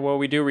YouTube channel where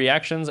we do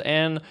reactions.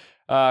 And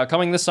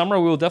coming this summer,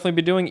 we will definitely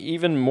be doing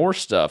even more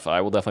stuff. I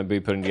will definitely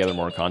be putting together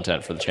more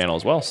content for the channel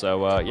as well.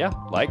 So yeah,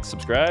 like,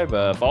 subscribe,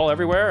 follow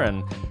everywhere,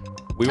 and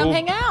we will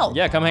hang out.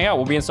 Yeah, come hang out.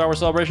 We'll be in Star Wars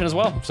Celebration as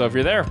well. So if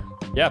you're there,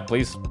 yeah,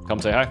 please come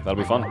say hi. That'll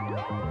be fun.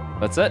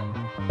 That's it.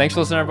 Thanks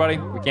for listening, everybody.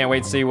 We can't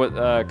wait to see what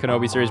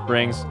Kenobi series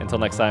brings. Until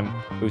next time,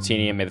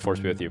 Utini, and may the Force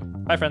be with you.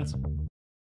 Bye, friends.